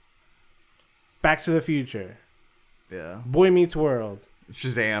 Back to the Future, Boy Meets World,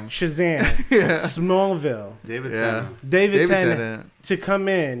 Shazam, Smallville, David Tennant to come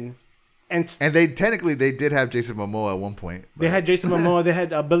in, and they did have Jason Momoa at one point. They had Jason Momoa. They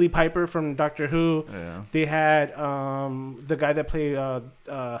had Billy Piper from Doctor Who. Yeah. They had the guy that played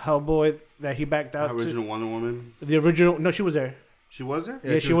Hellboy that he backed out. Original Wonder Woman. The original. No, she was there. She was there?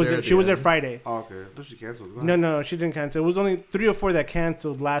 Yeah, she was there. She was there Friday. Oh, okay. I thought she canceled. No, she didn't cancel. It was only 3 or 4 that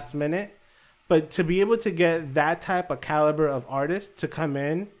canceled last minute. But to be able to get that type of caliber of artist to come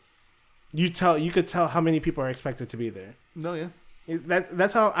in, you could tell how many people are expected to be there. No, yeah.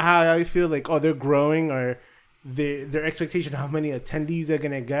 That's how I feel like, oh, they're growing, or their expectation of how many attendees they're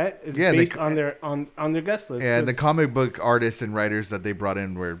gonna get is based on their guest list. Yeah, and the comic book artists and writers that they brought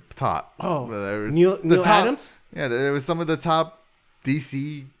in were top. Oh, Neil Adams? Yeah, there was some of the top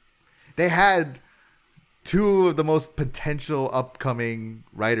DC. They had 2 of the most potential upcoming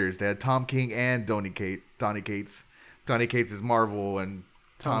writers. They had Tom King and Donny Cates. Donny Cates is Marvel, and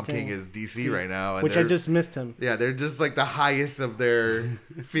Tom King is DC right now. And which I just missed him. Yeah, they're just like the highest of their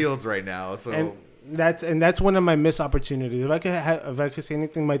fields right now. So and that's one of my missed opportunities. If I could say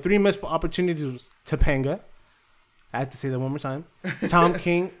anything, my 3 missed opportunities was Topanga. I had to say that one more time. Tom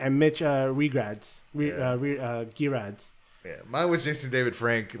King and Mitch Gerads. Yeah, mine was Jason David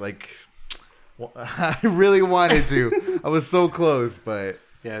Frank. Like, I really wanted to. I was so close, but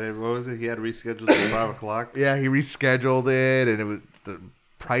yeah, what was it? He had rescheduled to 5:00. Yeah, he rescheduled it, and the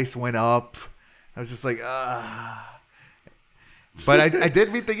price went up. I was just like, But I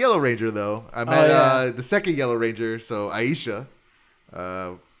did meet the Yellow Ranger though. I met the second Yellow Ranger, so Aisha,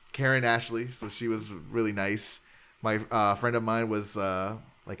 Karen Ashley. So she was really nice. My friend of mine was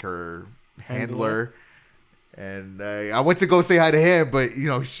like her handler. And I went to go say hi to him, but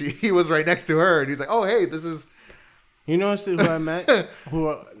he was right next to her, and he's like, "Oh, hey, this is." You know who I met?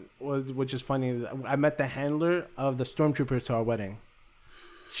 Which is funny. I met the handler of the stormtroopers to our wedding.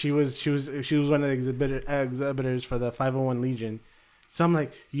 She was one of the exhibitors for the 501 Legion. So I'm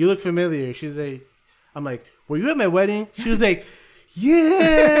like, "You look familiar." She's like, "I'm like, were you at my wedding?" She was like,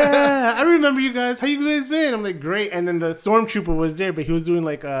 "Yeah, I remember you guys. How you guys been?" I'm like, "Great." And then the stormtrooper was there, but he was doing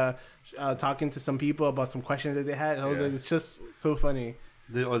like talking to some people about some questions that they had. And I was like, it's just so funny.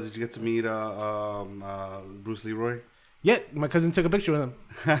 Did you get to meet Bruce Leroy? Yeah, my cousin took a picture with him.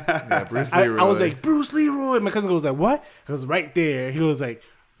 Yeah, Bruce Leroy. I was like, Bruce Leroy. My cousin was like, what? I was right there. He was like,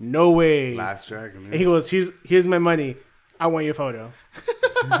 no way. Last Dragon. And he goes, here's my money. I want your photo.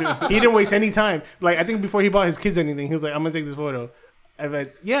 He didn't waste any time. Like, I think before he bought his kids anything, he was like, I'm going to take this photo. I'm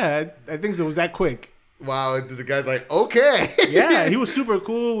like, yeah, I think it was that quick. Wow, the guy's like, okay. Yeah, he was super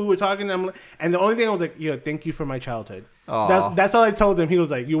cool. We were talking, and the only thing I was like, yo, thank you for my childhood. That's all I told him. He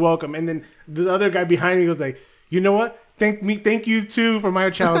was like, you're welcome. And then the other guy behind me was like, you know what? Thank you too for my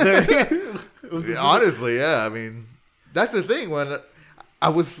childhood. Honestly, yeah. I mean, that's the thing. When I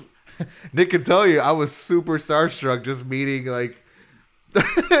was, Nick can tell you, I was super starstruck just meeting like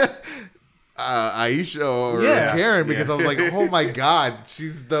Aisha or Karen, because I was like, oh my god,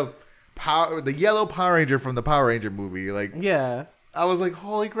 she's the yellow Power Ranger from the Power Ranger movie. Like, yeah, I was like,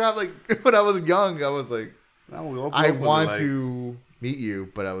 holy crap! Like when I was young, I was like, I want to meet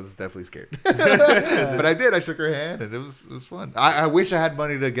you, but I was definitely scared. But I did. I shook her hand, and it was fun. I wish I had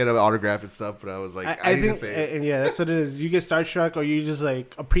money to get an autograph and stuff, but I was like, I need to say it. And yeah, that's what it is. You get starstruck, or you just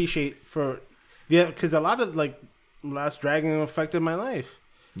like appreciate because a lot of like Last Dragon affected my life.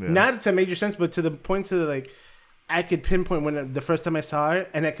 Yeah. Not to major sense, but to the point to like I could pinpoint when the first time I saw it,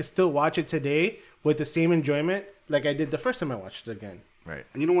 and I could still watch it today with the same enjoyment like I did the first time I watched it again. Right.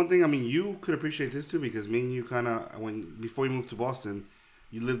 And you know one thing, I mean, you could appreciate this too, because me and you kind of, before you moved to Boston,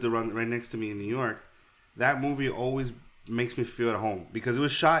 you lived around right next to me in New York. That movie always makes me feel at home because it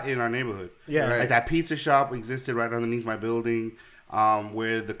was shot in our neighborhood. Yeah. Right. Like that pizza shop existed right underneath my building.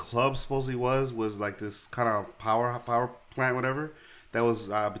 Where the club supposedly was like this kind of power plant, whatever. That was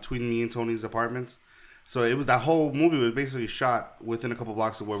between me and Tony's apartments. So it was that whole movie was basically shot within a couple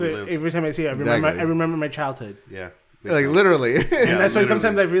blocks of where we lived. Every time I see it, Exactly. I remember my childhood. Yeah. Like literally. And that's why literally.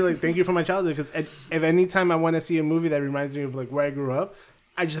 sometimes I feel like thank you for my childhood because if any time I want to see a movie that reminds me of like where I grew up,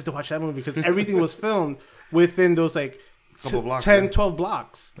 I just have to watch that movie because everything was filmed within those like Couple blocks, 10, yeah. 12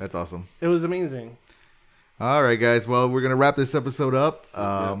 blocks. That's awesome. It was amazing. All right, guys. Well, we're going to wrap this episode up.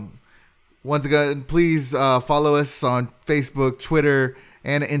 Once again, please follow us on Facebook, Twitter,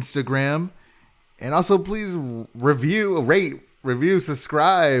 and Instagram. And also, please rate, review,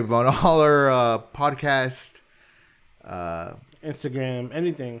 subscribe on all our podcast. Instagram,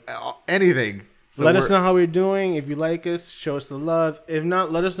 anything. Anything. So Let us know how we're doing. If you like us, show us the love. If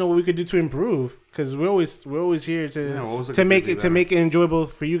not, let us know what we could do to improve. Because we're always here to make it enjoyable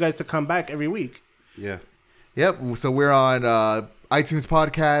for you guys to come back every week. Yeah. Yep. So we're on iTunes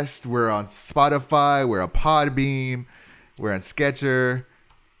Podcast. We're on Spotify. We're on Podbeam. We're on Sketcher.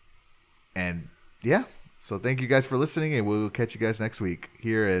 And yeah. So thank you guys for listening, and we'll catch you guys next week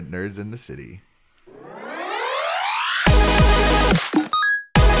here at Nerds in the City.